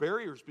had no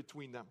barriers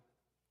between them.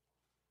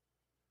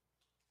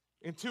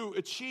 And to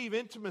achieve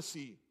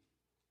intimacy,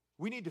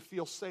 we need to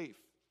feel safe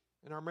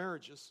in our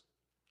marriages.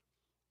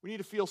 We need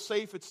to feel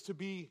safe. It's to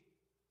be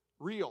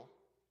real,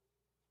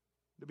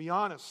 to be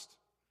honest,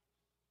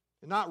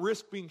 and not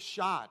risk being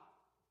shot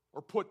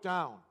or put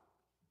down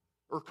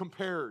or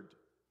compared.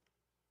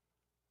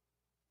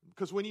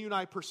 Because when you and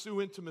I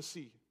pursue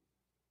intimacy,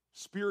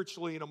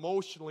 spiritually and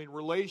emotionally and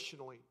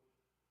relationally,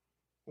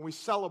 when we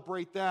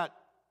celebrate that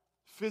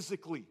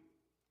physically,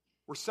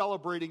 we're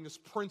celebrating this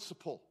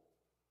principle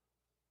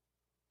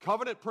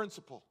Covenant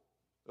principle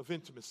of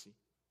intimacy.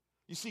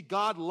 You see,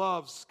 God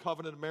loves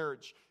covenant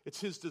marriage.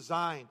 It's His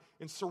design.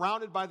 And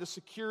surrounded by the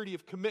security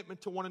of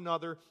commitment to one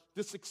another,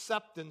 this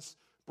acceptance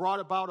brought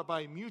about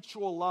by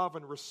mutual love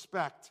and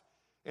respect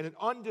and an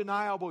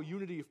undeniable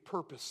unity of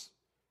purpose.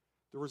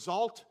 The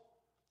result,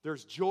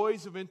 there's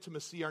joys of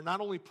intimacy are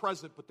not only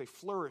present, but they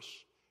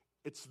flourish.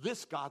 It's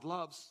this God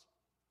loves.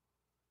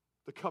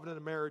 The covenant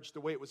of marriage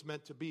the way it was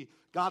meant to be.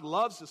 God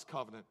loves this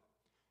covenant.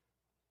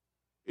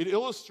 It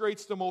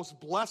illustrates the most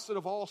blessed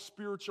of all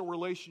spiritual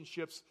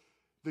relationships,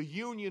 the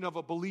union of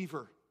a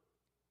believer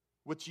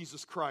with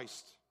Jesus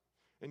Christ.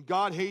 And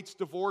God hates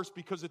divorce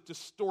because it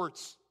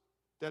distorts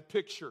that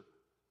picture.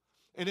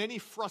 And any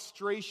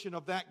frustration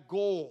of that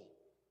goal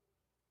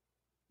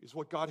is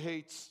what God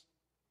hates.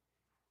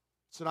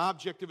 It's an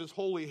object of His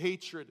holy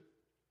hatred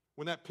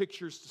when that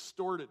picture is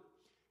distorted.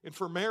 And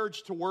for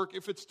marriage to work,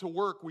 if it's to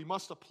work, we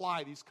must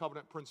apply these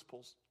covenant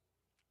principles.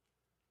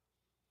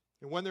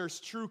 And when there's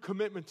true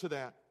commitment to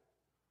that,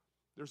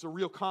 there's a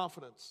real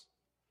confidence.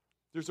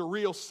 There's a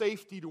real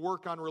safety to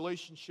work on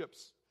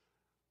relationships.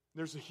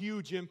 There's a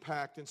huge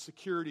impact and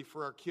security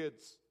for our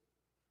kids.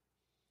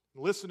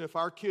 And listen, if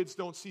our kids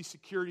don't see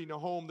security in a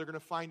home, they're going to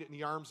find it in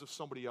the arms of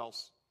somebody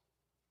else.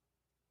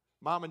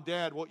 Mom and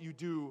dad, what you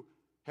do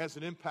has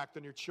an impact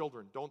on your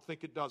children. Don't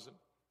think it doesn't.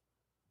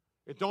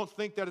 And don't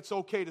think that it's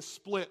okay to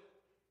split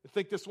and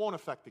think this won't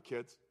affect the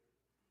kids.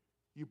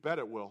 You bet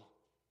it will.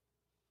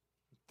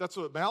 That's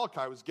what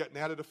Malachi was getting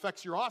at. It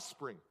affects your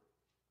offspring.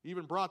 He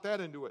even brought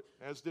that into it,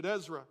 as did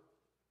Ezra.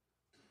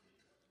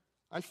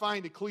 I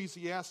find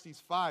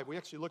Ecclesiastes 5. We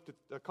actually looked at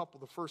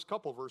the first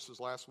couple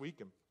verses last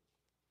week, and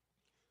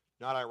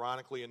not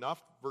ironically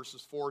enough,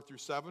 verses 4 through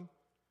 7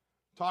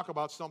 talk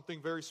about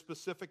something very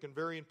specific and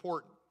very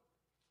important.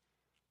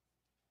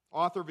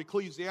 Author of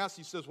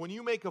Ecclesiastes says, when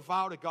you make a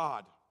vow to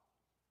God,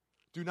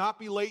 do not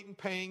be late in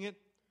paying it,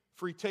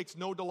 for He takes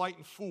no delight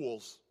in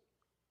fools.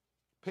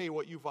 Pay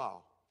what you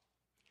vow.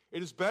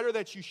 It is better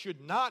that you should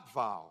not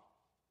vow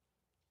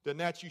than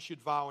that you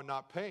should vow and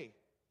not pay.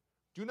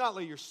 Do not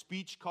let your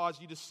speech cause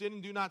you to sin,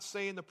 and do not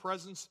say in the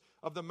presence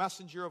of the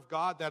messenger of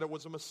God that it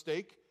was a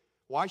mistake.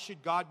 Why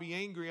should God be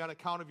angry on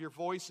account of your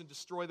voice and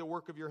destroy the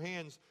work of your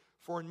hands?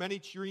 For in many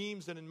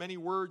dreams and in many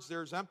words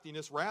there is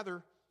emptiness.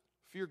 Rather,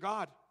 fear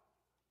God.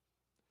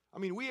 I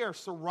mean, we are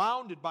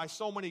surrounded by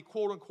so many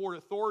quote-unquote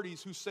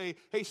authorities who say,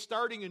 hey,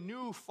 starting a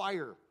new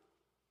fire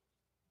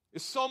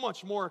is so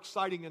much more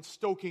exciting than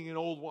stoking an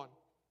old one.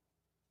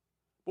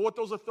 But what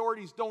those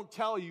authorities don't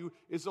tell you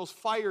is those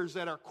fires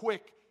that are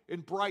quick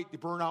and bright, they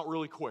burn out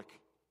really quick.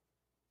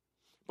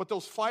 But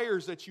those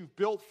fires that you've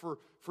built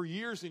for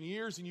years and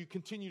years and you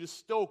continue to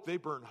stoke, they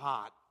burn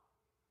hot.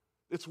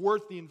 It's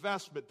worth the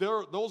investment.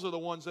 Those are the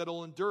ones that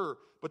will endure,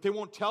 but they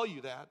won't tell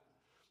you that.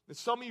 And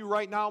some of you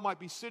right now might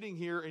be sitting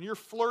here and you're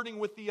flirting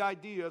with the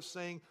idea of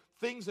saying,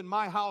 things in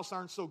my house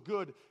aren't so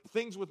good.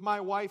 Things with my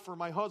wife or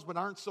my husband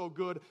aren't so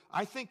good.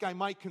 I think I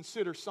might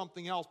consider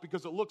something else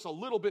because it looks a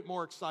little bit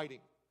more exciting.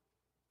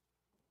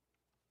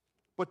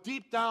 But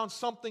deep down,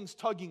 something's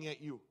tugging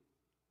at you.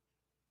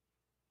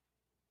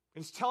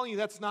 And it's telling you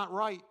that's not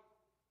right.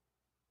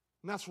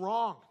 And that's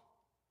wrong.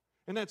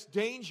 And that's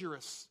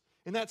dangerous.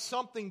 And that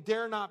something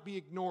dare not be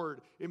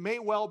ignored. It may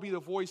well be the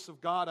voice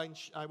of God.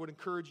 I would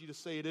encourage you to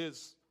say it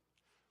is.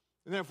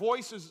 And that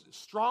voice is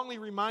strongly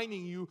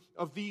reminding you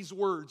of these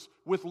words.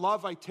 With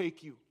love I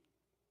take you.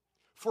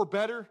 For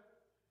better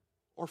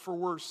or for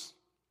worse.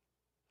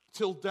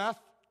 Till death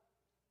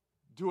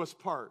do us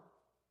part.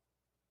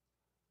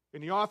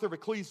 And the author of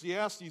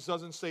Ecclesiastes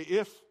doesn't say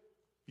if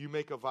you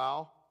make a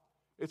vow.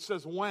 It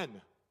says when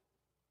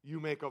you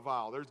make a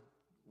vow.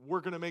 We're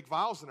going to make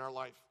vows in our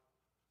life.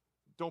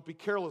 Don't be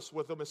careless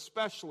with them,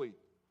 especially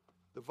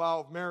the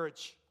vow of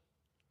marriage.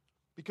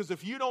 Because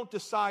if you don't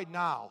decide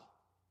now,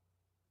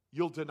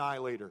 you'll deny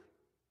later.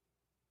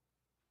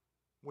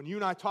 When you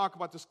and I talk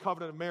about this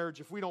covenant of marriage,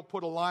 if we don't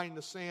put a line in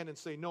the sand and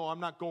say, no, I'm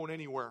not going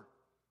anywhere.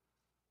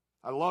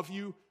 I love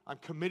you. I'm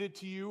committed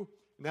to you.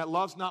 And that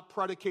love's not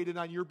predicated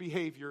on your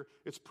behavior.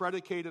 It's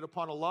predicated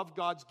upon a love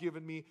God's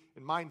given me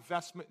and my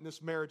investment in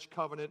this marriage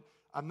covenant.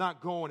 I'm not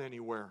going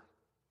anywhere.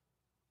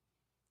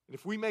 And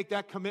if we make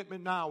that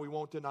commitment now, we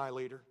won't deny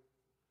later.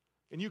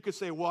 And you could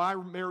say, well, I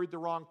married the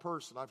wrong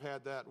person. I've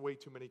had that way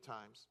too many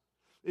times.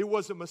 It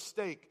was a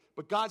mistake.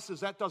 But God says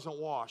that doesn't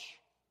wash.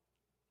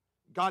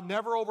 God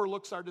never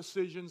overlooks our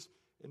decisions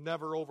and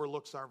never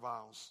overlooks our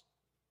vows.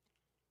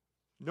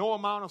 No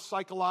amount of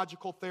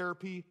psychological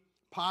therapy,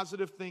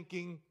 positive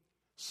thinking,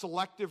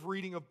 selective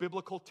reading of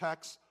biblical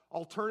texts,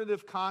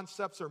 alternative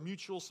concepts, or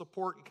mutual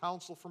support and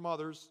counsel from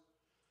others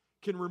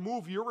can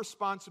remove your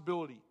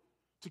responsibility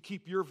to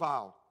keep your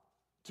vow,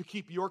 to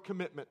keep your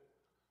commitment,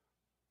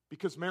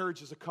 because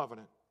marriage is a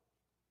covenant.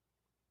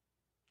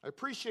 I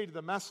appreciated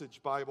the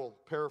Message Bible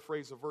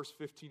paraphrase of verse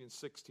 15 and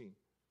 16.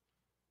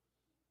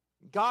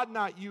 God,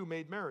 not you,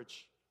 made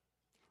marriage.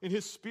 And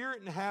His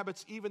Spirit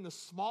inhabits even the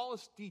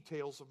smallest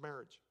details of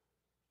marriage.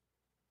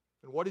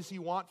 And what does He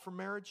want from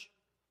marriage?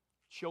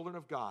 Children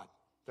of God.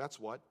 That's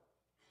what.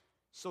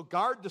 So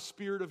guard the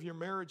spirit of your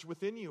marriage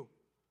within you,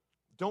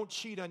 Don't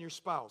cheat on your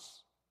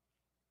spouse.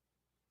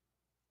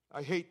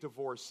 I hate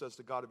divorce, says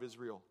the God of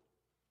Israel.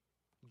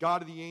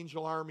 God of the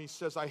angel army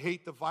says, I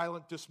hate the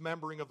violent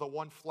dismembering of the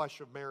one flesh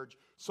of marriage.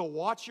 So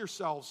watch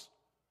yourselves.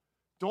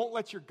 Don't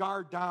let your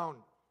guard down.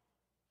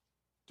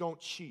 Don't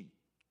cheat.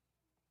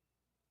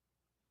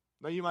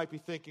 Now you might be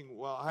thinking,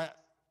 well, I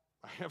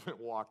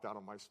haven't walked out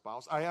on my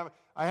spouse. I'm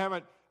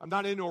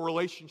not into a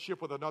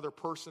relationship with another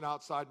person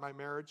outside my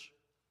marriage.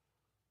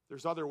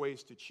 There's other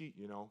ways to cheat,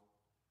 you know.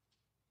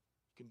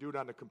 You can do it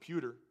on the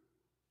computer.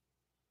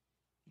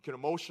 You can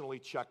emotionally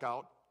check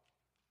out,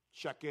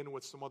 check in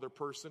with some other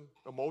person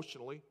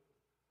emotionally.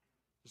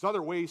 There's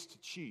other ways to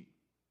cheat.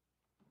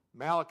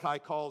 Malachi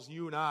calls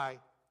you and I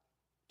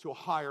to a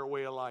higher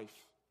way of life,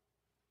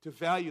 to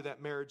value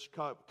that marriage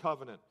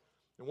covenant.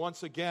 And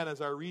once again,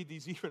 as I read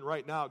these even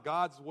right now,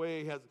 God's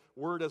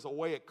word has a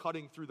way of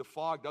cutting through the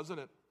fog, doesn't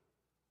it?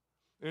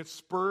 And it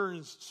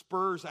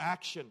spurs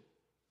action.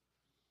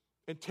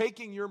 And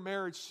taking your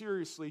marriage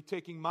seriously,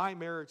 taking my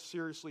marriage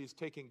seriously, is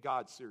taking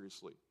God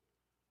seriously.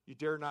 You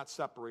dare not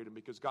separate them,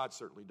 because God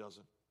certainly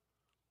doesn't.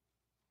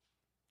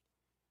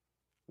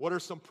 What are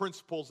some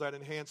principles that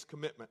enhance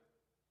commitment?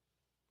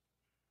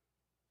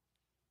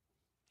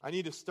 I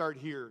need to start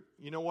here.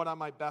 You know what? On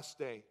my best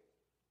day,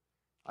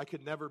 I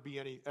could never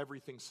be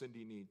everything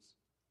Cindy needs.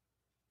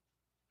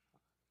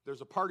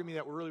 There's a part of me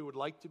that really would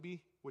like to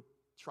be, would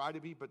try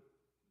to be, but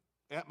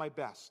at my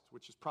best,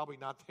 which is probably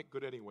not that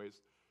good anyways,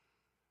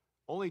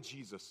 only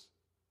Jesus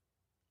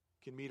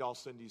can meet all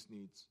Cindy's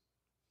needs.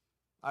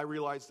 I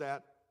realize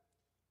that,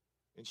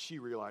 and she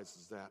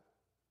realizes that.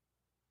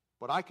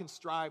 But I can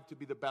strive to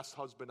be the best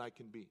husband I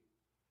can be.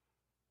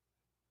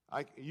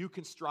 You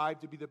can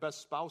strive to be the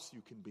best spouse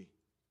you can be,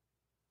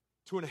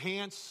 to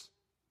enhance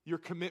your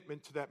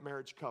commitment to that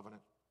marriage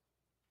covenant.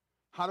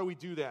 How do we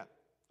do that?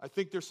 I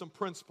think there's some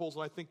principles,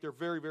 and I think they're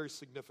very, very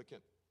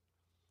significant.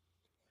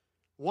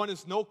 One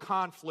is, no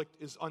conflict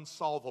is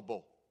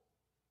unsolvable.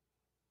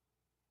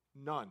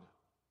 None.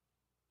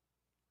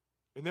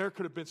 And there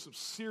could have been some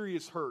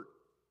serious hurt.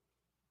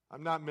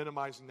 I'm not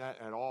minimizing that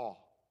at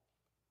all.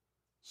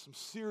 Some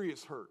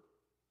serious hurt.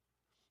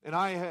 And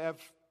I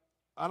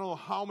don't know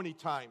how many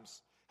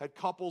times, had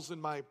couples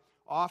in my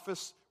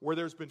office where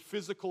there's been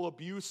physical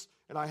abuse,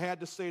 and I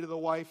had to say to the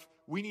wife,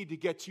 we need to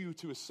get you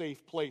to a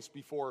safe place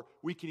before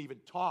we can even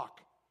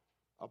talk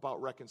about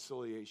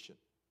reconciliation.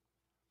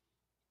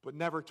 But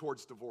never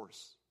towards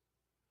divorce.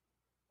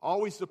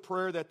 Always the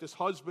prayer that this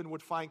husband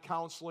would find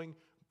counseling,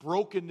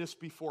 brokenness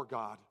before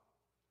God.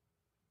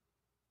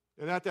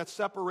 And that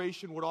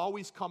separation would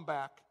always come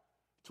back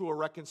to a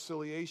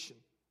reconciliation.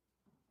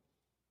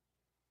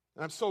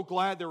 And I'm so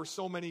glad there were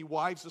so many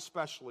wives,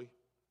 especially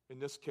in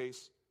this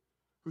case,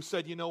 who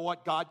said, you know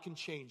what, God can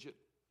change it.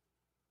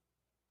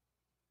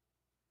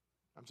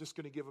 I'm just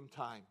going to give him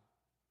time.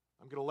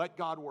 I'm going to let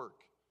God work.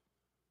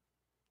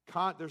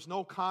 There's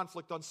no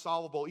conflict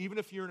unsolvable. Even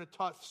if you're in a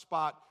tough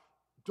spot,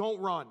 don't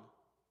run.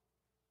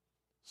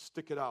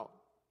 Stick it out.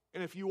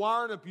 And if you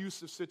are in an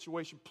abusive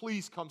situation,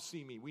 please come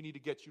see me. We need to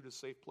get you to a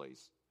safe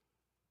place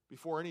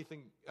before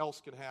anything else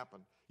can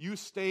happen. You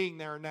staying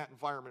there in that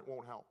environment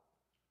won't help.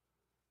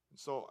 And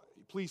so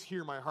please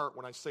hear my heart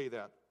when I say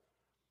that.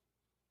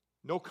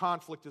 No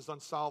conflict is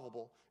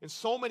unsolvable. And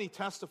so many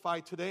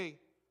testify today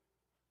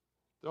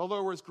that although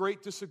there was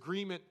great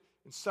disagreement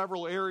in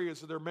several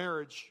areas of their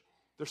marriage,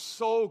 they're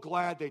so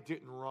glad they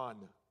didn't run.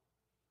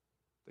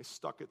 They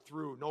stuck it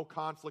through. No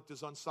conflict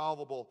is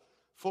unsolvable.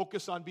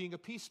 Focus on being a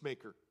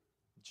peacemaker.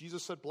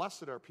 Jesus said,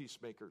 blessed are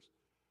peacemakers.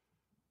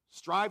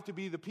 Strive to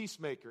be the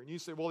peacemaker. And you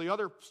say, well, the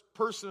other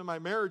person in my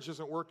marriage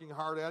isn't working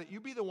hard at it. You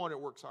be the one that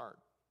works hard.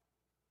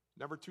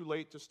 Never too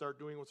late to start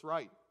doing what's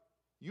right.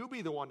 You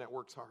be the one that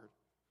works hard.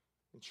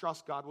 And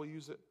trust God will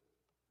use it.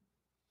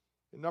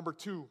 And number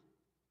 2,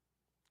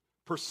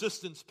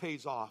 persistence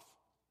pays off.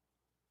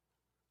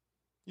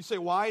 You say,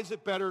 why is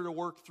it better to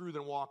work through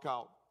than walk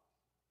out?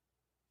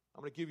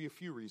 I'm going to give you a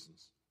few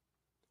reasons.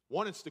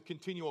 1, it's the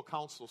continual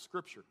counsel of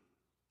Scripture.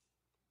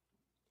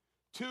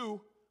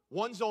 2,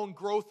 one's own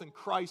growth in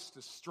Christ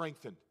is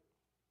strengthened.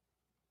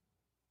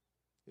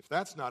 If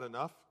that's not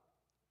enough,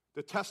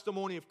 the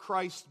testimony of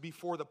Christ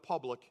before the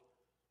public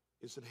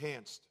is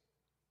enhanced.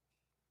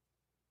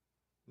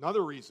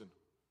 Another reason,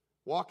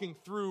 walking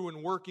through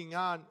and working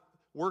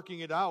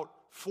it out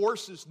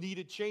forces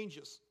needed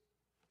changes.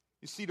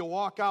 You see, to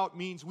walk out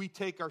means we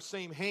take our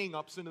same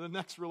hang-ups into the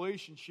next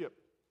relationship.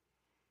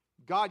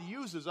 God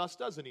uses us,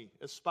 doesn't he,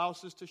 as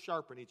spouses to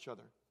sharpen each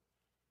other.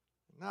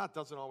 Now, it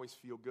doesn't always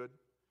feel good.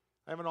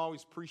 I haven't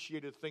always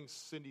appreciated things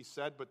Cindy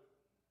said, but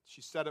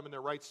she said them in the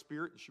right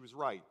spirit, and she was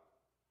right.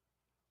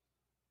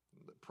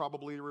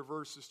 Probably the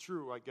reverse is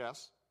true, I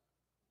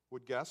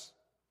would guess.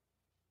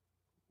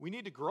 We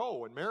need to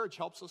grow, and marriage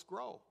helps us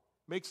grow,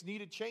 makes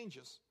needed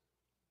changes.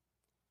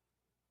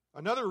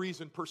 Another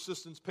reason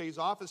persistence pays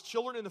off is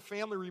children in the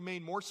family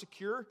remain more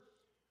secure,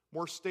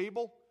 more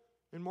stable,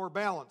 and more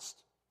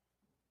balanced.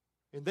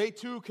 And they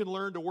too can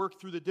learn to work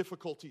through the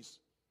difficulties.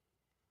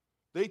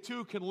 They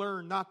too can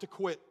learn not to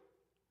quit,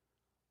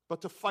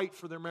 but to fight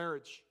for their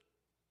marriage.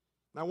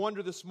 And I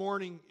wonder this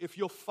morning if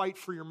you'll fight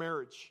for your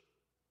marriage.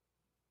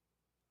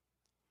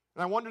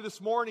 And I wonder this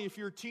morning if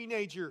you're a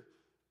teenager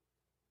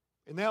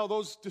and now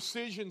those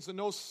decisions and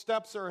those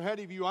steps are ahead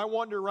of you. I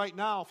wonder right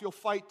now if you'll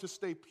fight to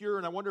stay pure,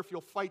 and I wonder if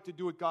you'll fight to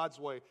do it God's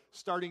way,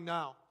 starting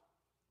now.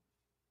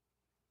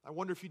 I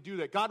wonder if you do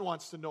that. God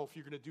wants to know if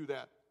you're going to do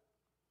that.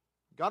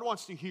 God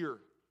wants to hear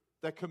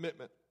that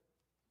commitment.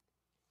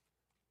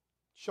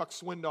 Chuck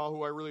Swindoll,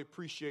 who I really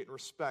appreciate and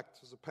respect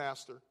as a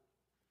pastor,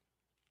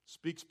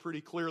 speaks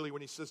pretty clearly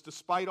when he says,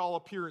 despite all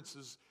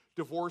appearances,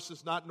 divorce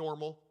is not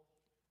normal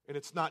and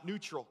it's not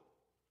neutral.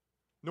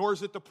 Nor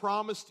is it the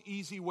promised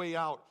easy way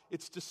out.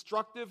 It's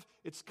destructive.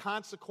 Its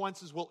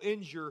consequences will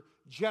injure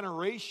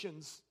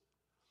generations.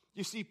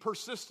 You see,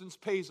 persistence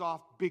pays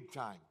off big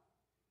time.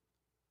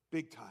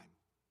 Big time.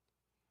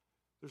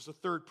 There's a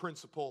third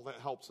principle that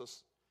helps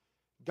us.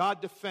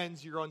 God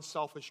defends your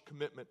unselfish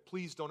commitment.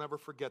 Please don't ever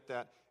forget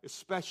that,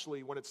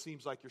 especially when it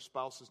seems like your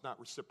spouse is not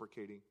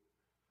reciprocating.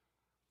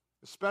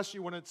 Especially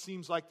when it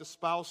seems like the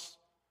spouse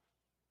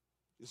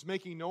is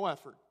making no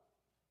effort.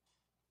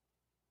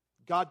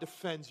 God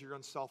defends your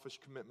unselfish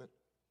commitment.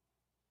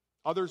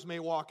 Others may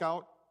walk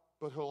out,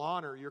 but He'll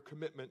honor your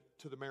commitment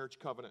to the marriage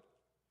covenant.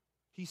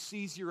 He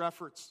sees your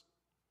efforts.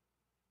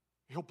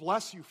 He'll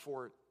bless you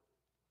for it.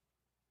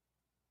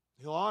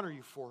 He'll honor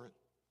you for it.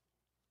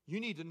 You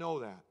need to know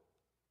that.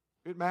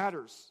 It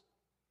matters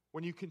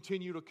when you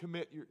continue to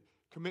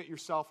commit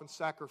yourself and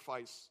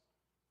sacrifice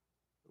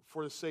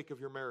for the sake of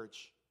your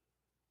marriage.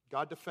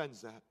 God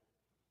defends that.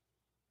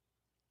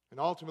 And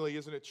ultimately,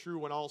 isn't it true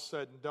when all's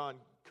said and done,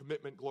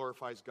 commitment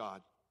glorifies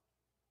God?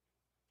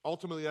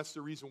 Ultimately, that's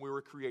the reason we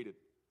were created,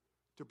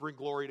 to bring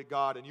glory to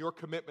God. And your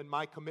commitment,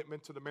 my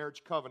commitment to the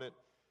marriage covenant,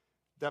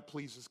 that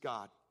pleases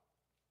God.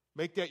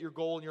 Make that your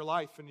goal in your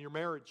life and your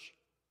marriage,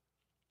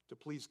 to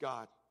please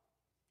God.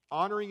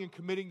 Honoring and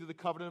committing to the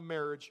covenant of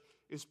marriage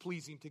is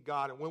pleasing to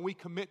God. And when we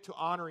commit to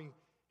honoring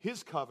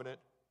His covenant,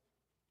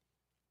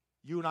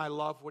 you and I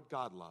love what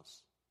God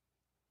loves.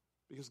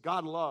 Because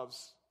God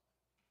loves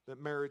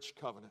that marriage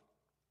covenant.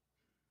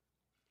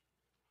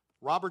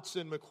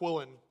 Robertson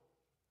McQuillan,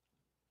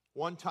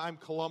 one-time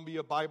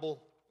Columbia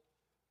Bible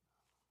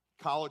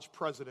College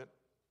president,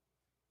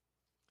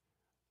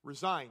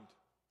 resigned.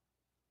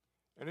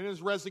 And in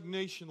his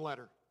resignation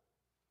letter,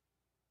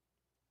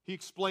 he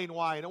explained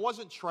why. And it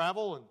wasn't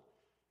travel, and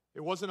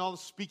it wasn't all the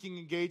speaking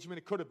engagement.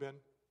 It could have been.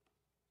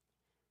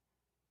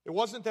 It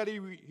wasn't that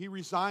he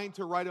resigned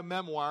to write a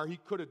memoir. He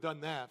could have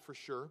done that for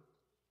sure.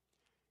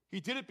 He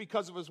did it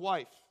because of his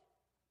wife,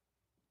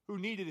 who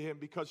needed him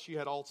because she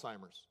had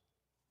Alzheimer's.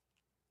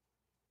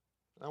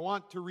 And I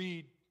want to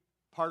read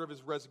part of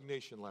his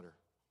resignation letter.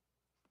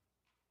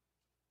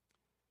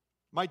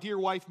 My dear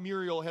wife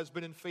Muriel has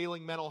been in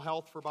failing mental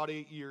health for about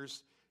 8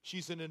 years.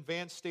 She's in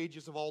advanced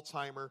stages of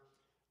Alzheimer.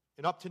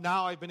 And up to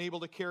now, I've been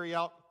able to carry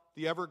out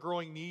the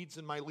ever-growing needs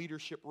in my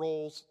leadership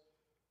roles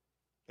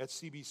at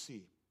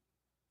CBC,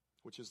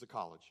 which is the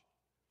college.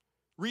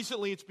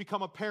 Recently, it's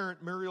become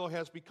apparent Muriel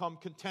has become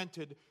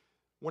contented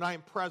when I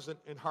am present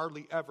and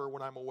hardly ever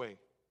when I'm away.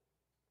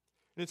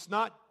 And it's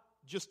not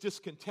just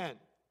discontent.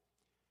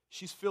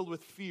 She's filled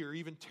with fear,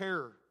 even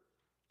terror,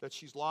 that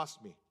she's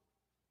lost me.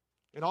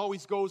 And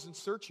always goes in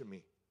search of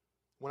me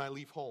when I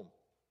leave home.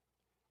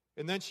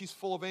 And then she's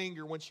full of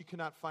anger when she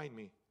cannot find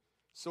me.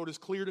 So it is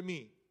clear to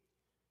me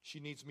she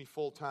needs me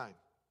full time.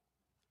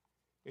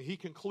 And he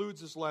concludes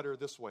his letter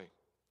this way.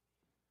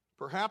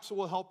 Perhaps it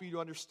will help you to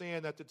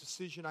understand that the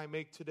decision I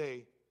make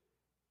today,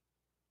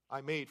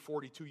 I made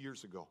 42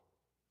 years ago.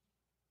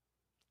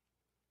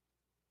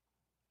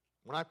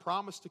 When I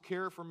promised to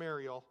care for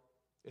Muriel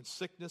in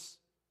sickness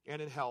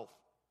and in health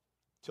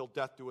till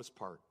death do us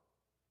part.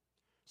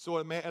 So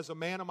as a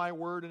man of my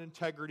word and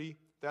integrity,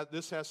 that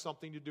this has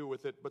something to do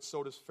with it, but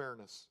so does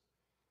fairness.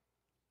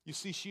 You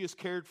see, she has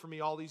cared for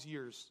me all these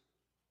years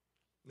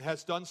and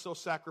has done so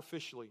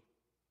sacrificially.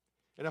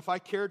 And if I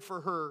cared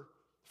for her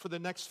for the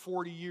next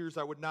 40 years,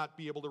 I would not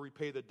be able to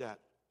repay the debt.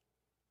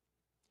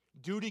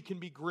 Duty can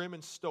be grim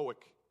and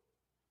stoic,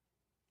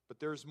 but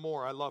there's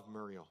more. I love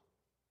Muriel.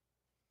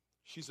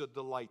 She's a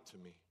delight to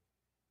me.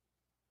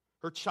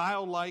 Her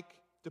childlike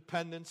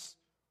dependence,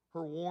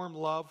 her warm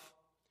love,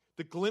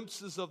 the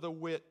glimpses of the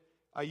wit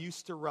I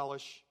used to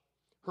relish,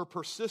 her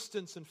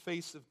persistence in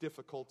face of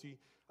difficulty.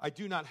 I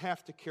do not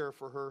have to care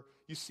for her.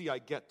 You see, I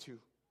get to.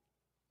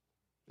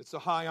 It's a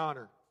high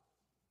honor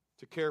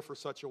to care for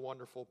such a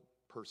wonderful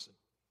person.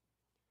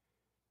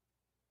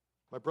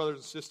 My brothers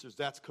and sisters,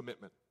 that's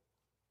commitment.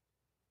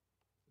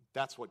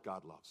 That's what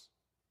God loves.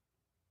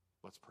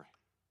 Let's pray.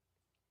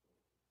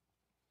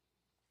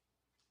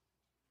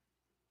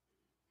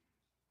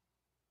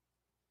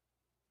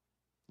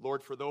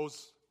 Lord, for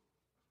those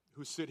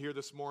who sit here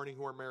this morning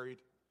who are married,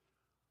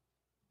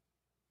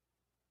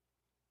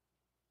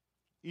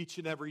 each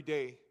and every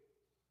day,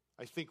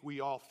 I think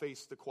we all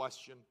face the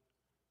question.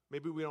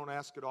 Maybe we don't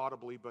ask it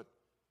audibly, but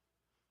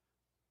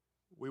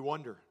we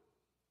wonder,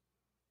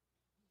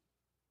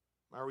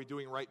 are we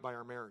doing right by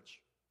our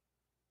marriage?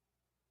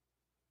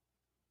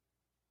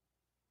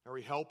 Are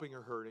we helping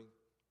or hurting?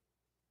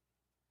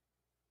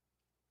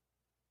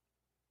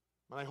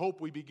 And I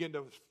hope we begin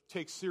to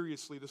take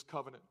seriously this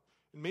covenant.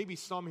 And maybe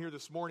some here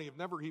this morning have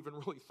never even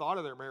really thought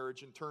of their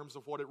marriage in terms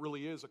of what it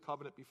really is, a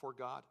covenant before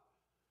God.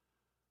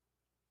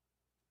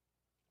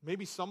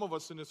 Maybe some of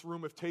us in this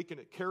room have taken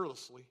it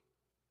carelessly.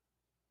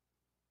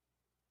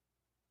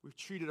 We've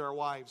treated our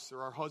wives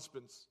or our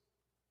husbands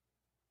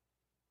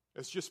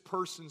as just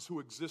persons who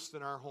exist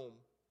in our home,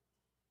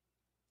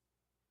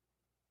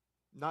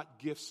 not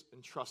gifts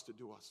entrusted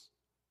to us.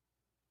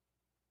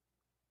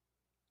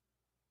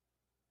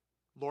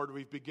 Lord,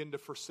 we begin to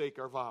forsake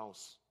our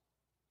vows.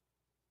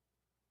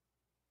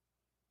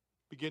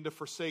 Begin to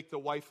forsake the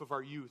wife of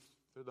our youth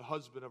or the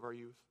husband of our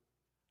youth.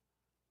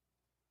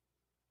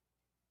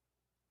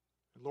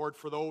 And Lord,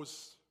 for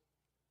those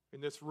in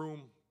this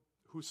room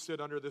who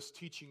sit under this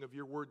teaching of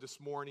your word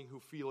this morning, who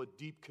feel a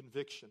deep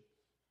conviction,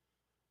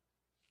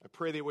 I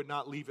pray they would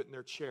not leave it in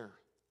their chair,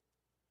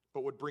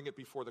 but would bring it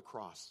before the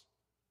cross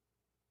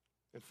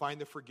and find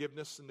the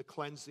forgiveness and the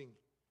cleansing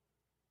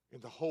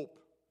and the hope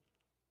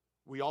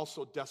we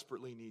also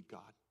desperately need,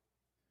 God.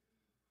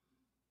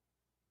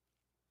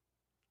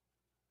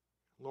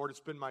 Lord, it's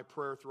been my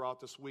prayer throughout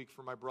this week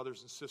for my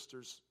brothers and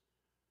sisters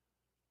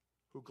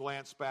who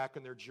glance back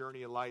in their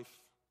journey of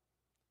life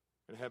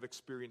and have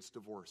experienced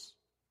divorce.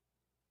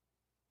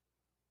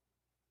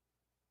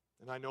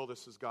 And I know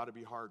this has got to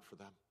be hard for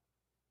them.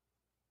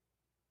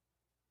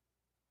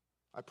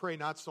 I pray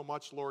not so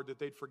much, Lord, that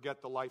they'd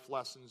forget the life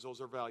lessons. Those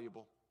are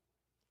valuable.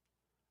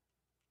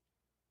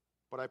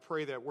 But I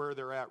pray that where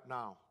they're at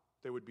now,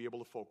 they would be able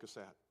to focus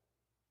at.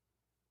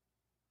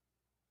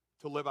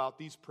 To live out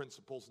these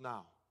principles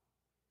now.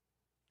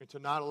 And to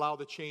not allow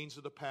the chains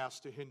of the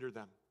past to hinder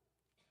them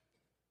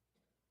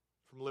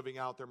from living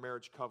out their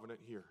marriage covenant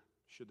here,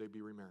 should they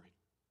be remarried.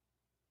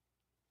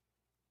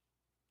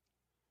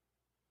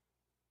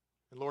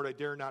 And Lord, I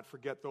dare not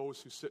forget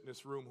those who sit in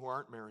this room who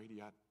aren't married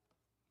yet,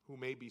 who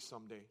may be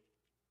someday.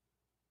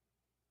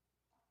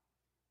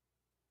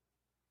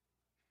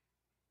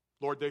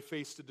 Lord, they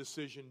face the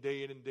decision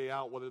day in and day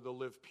out whether they'll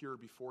live pure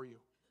before you.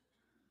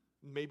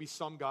 Maybe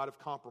some, God, have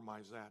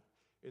compromised that.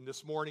 And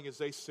this morning as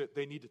they sit,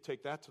 they need to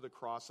take that to the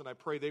cross. And I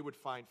pray they would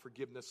find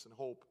forgiveness and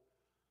hope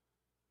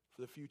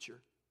for the future.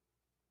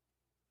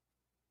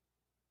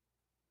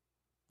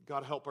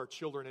 God, help our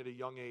children at a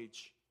young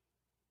age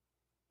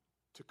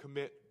to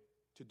commit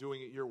to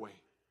doing it your way.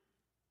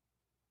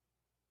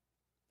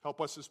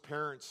 Help us as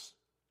parents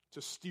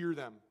to steer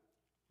them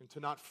and to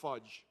not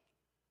fudge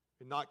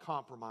and not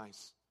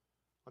compromise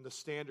on the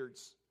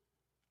standards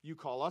you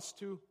call us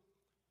to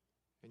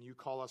and you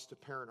call us to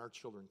parent our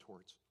children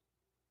towards.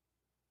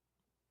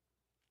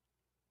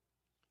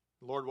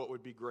 Lord, what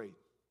would be great?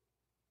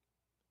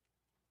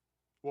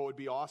 What would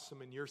be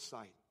awesome in your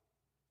sight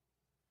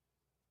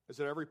is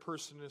that every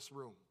person in this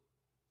room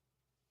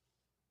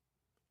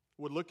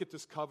would look at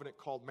this covenant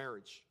called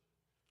marriage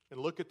and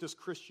look at this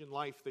Christian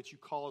life that you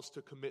call us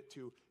to commit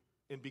to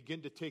and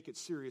begin to take it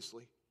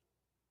seriously,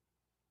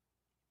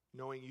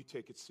 knowing you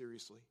take it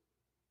seriously.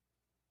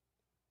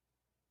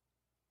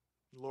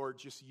 Lord,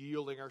 just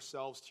yielding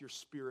ourselves to your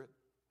Spirit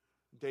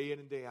day in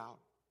and day out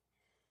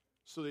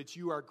so that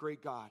you, our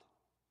great God,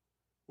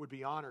 would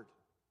be honored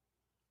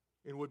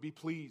and would be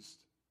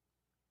pleased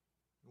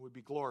and would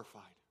be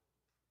glorified.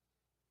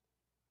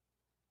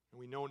 And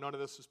we know none of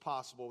this is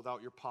possible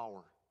without your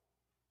power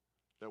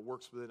that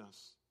works within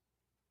us.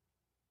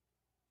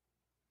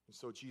 And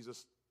so,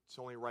 Jesus, it's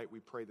only right we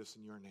pray this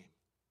in your name.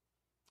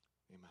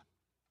 Amen.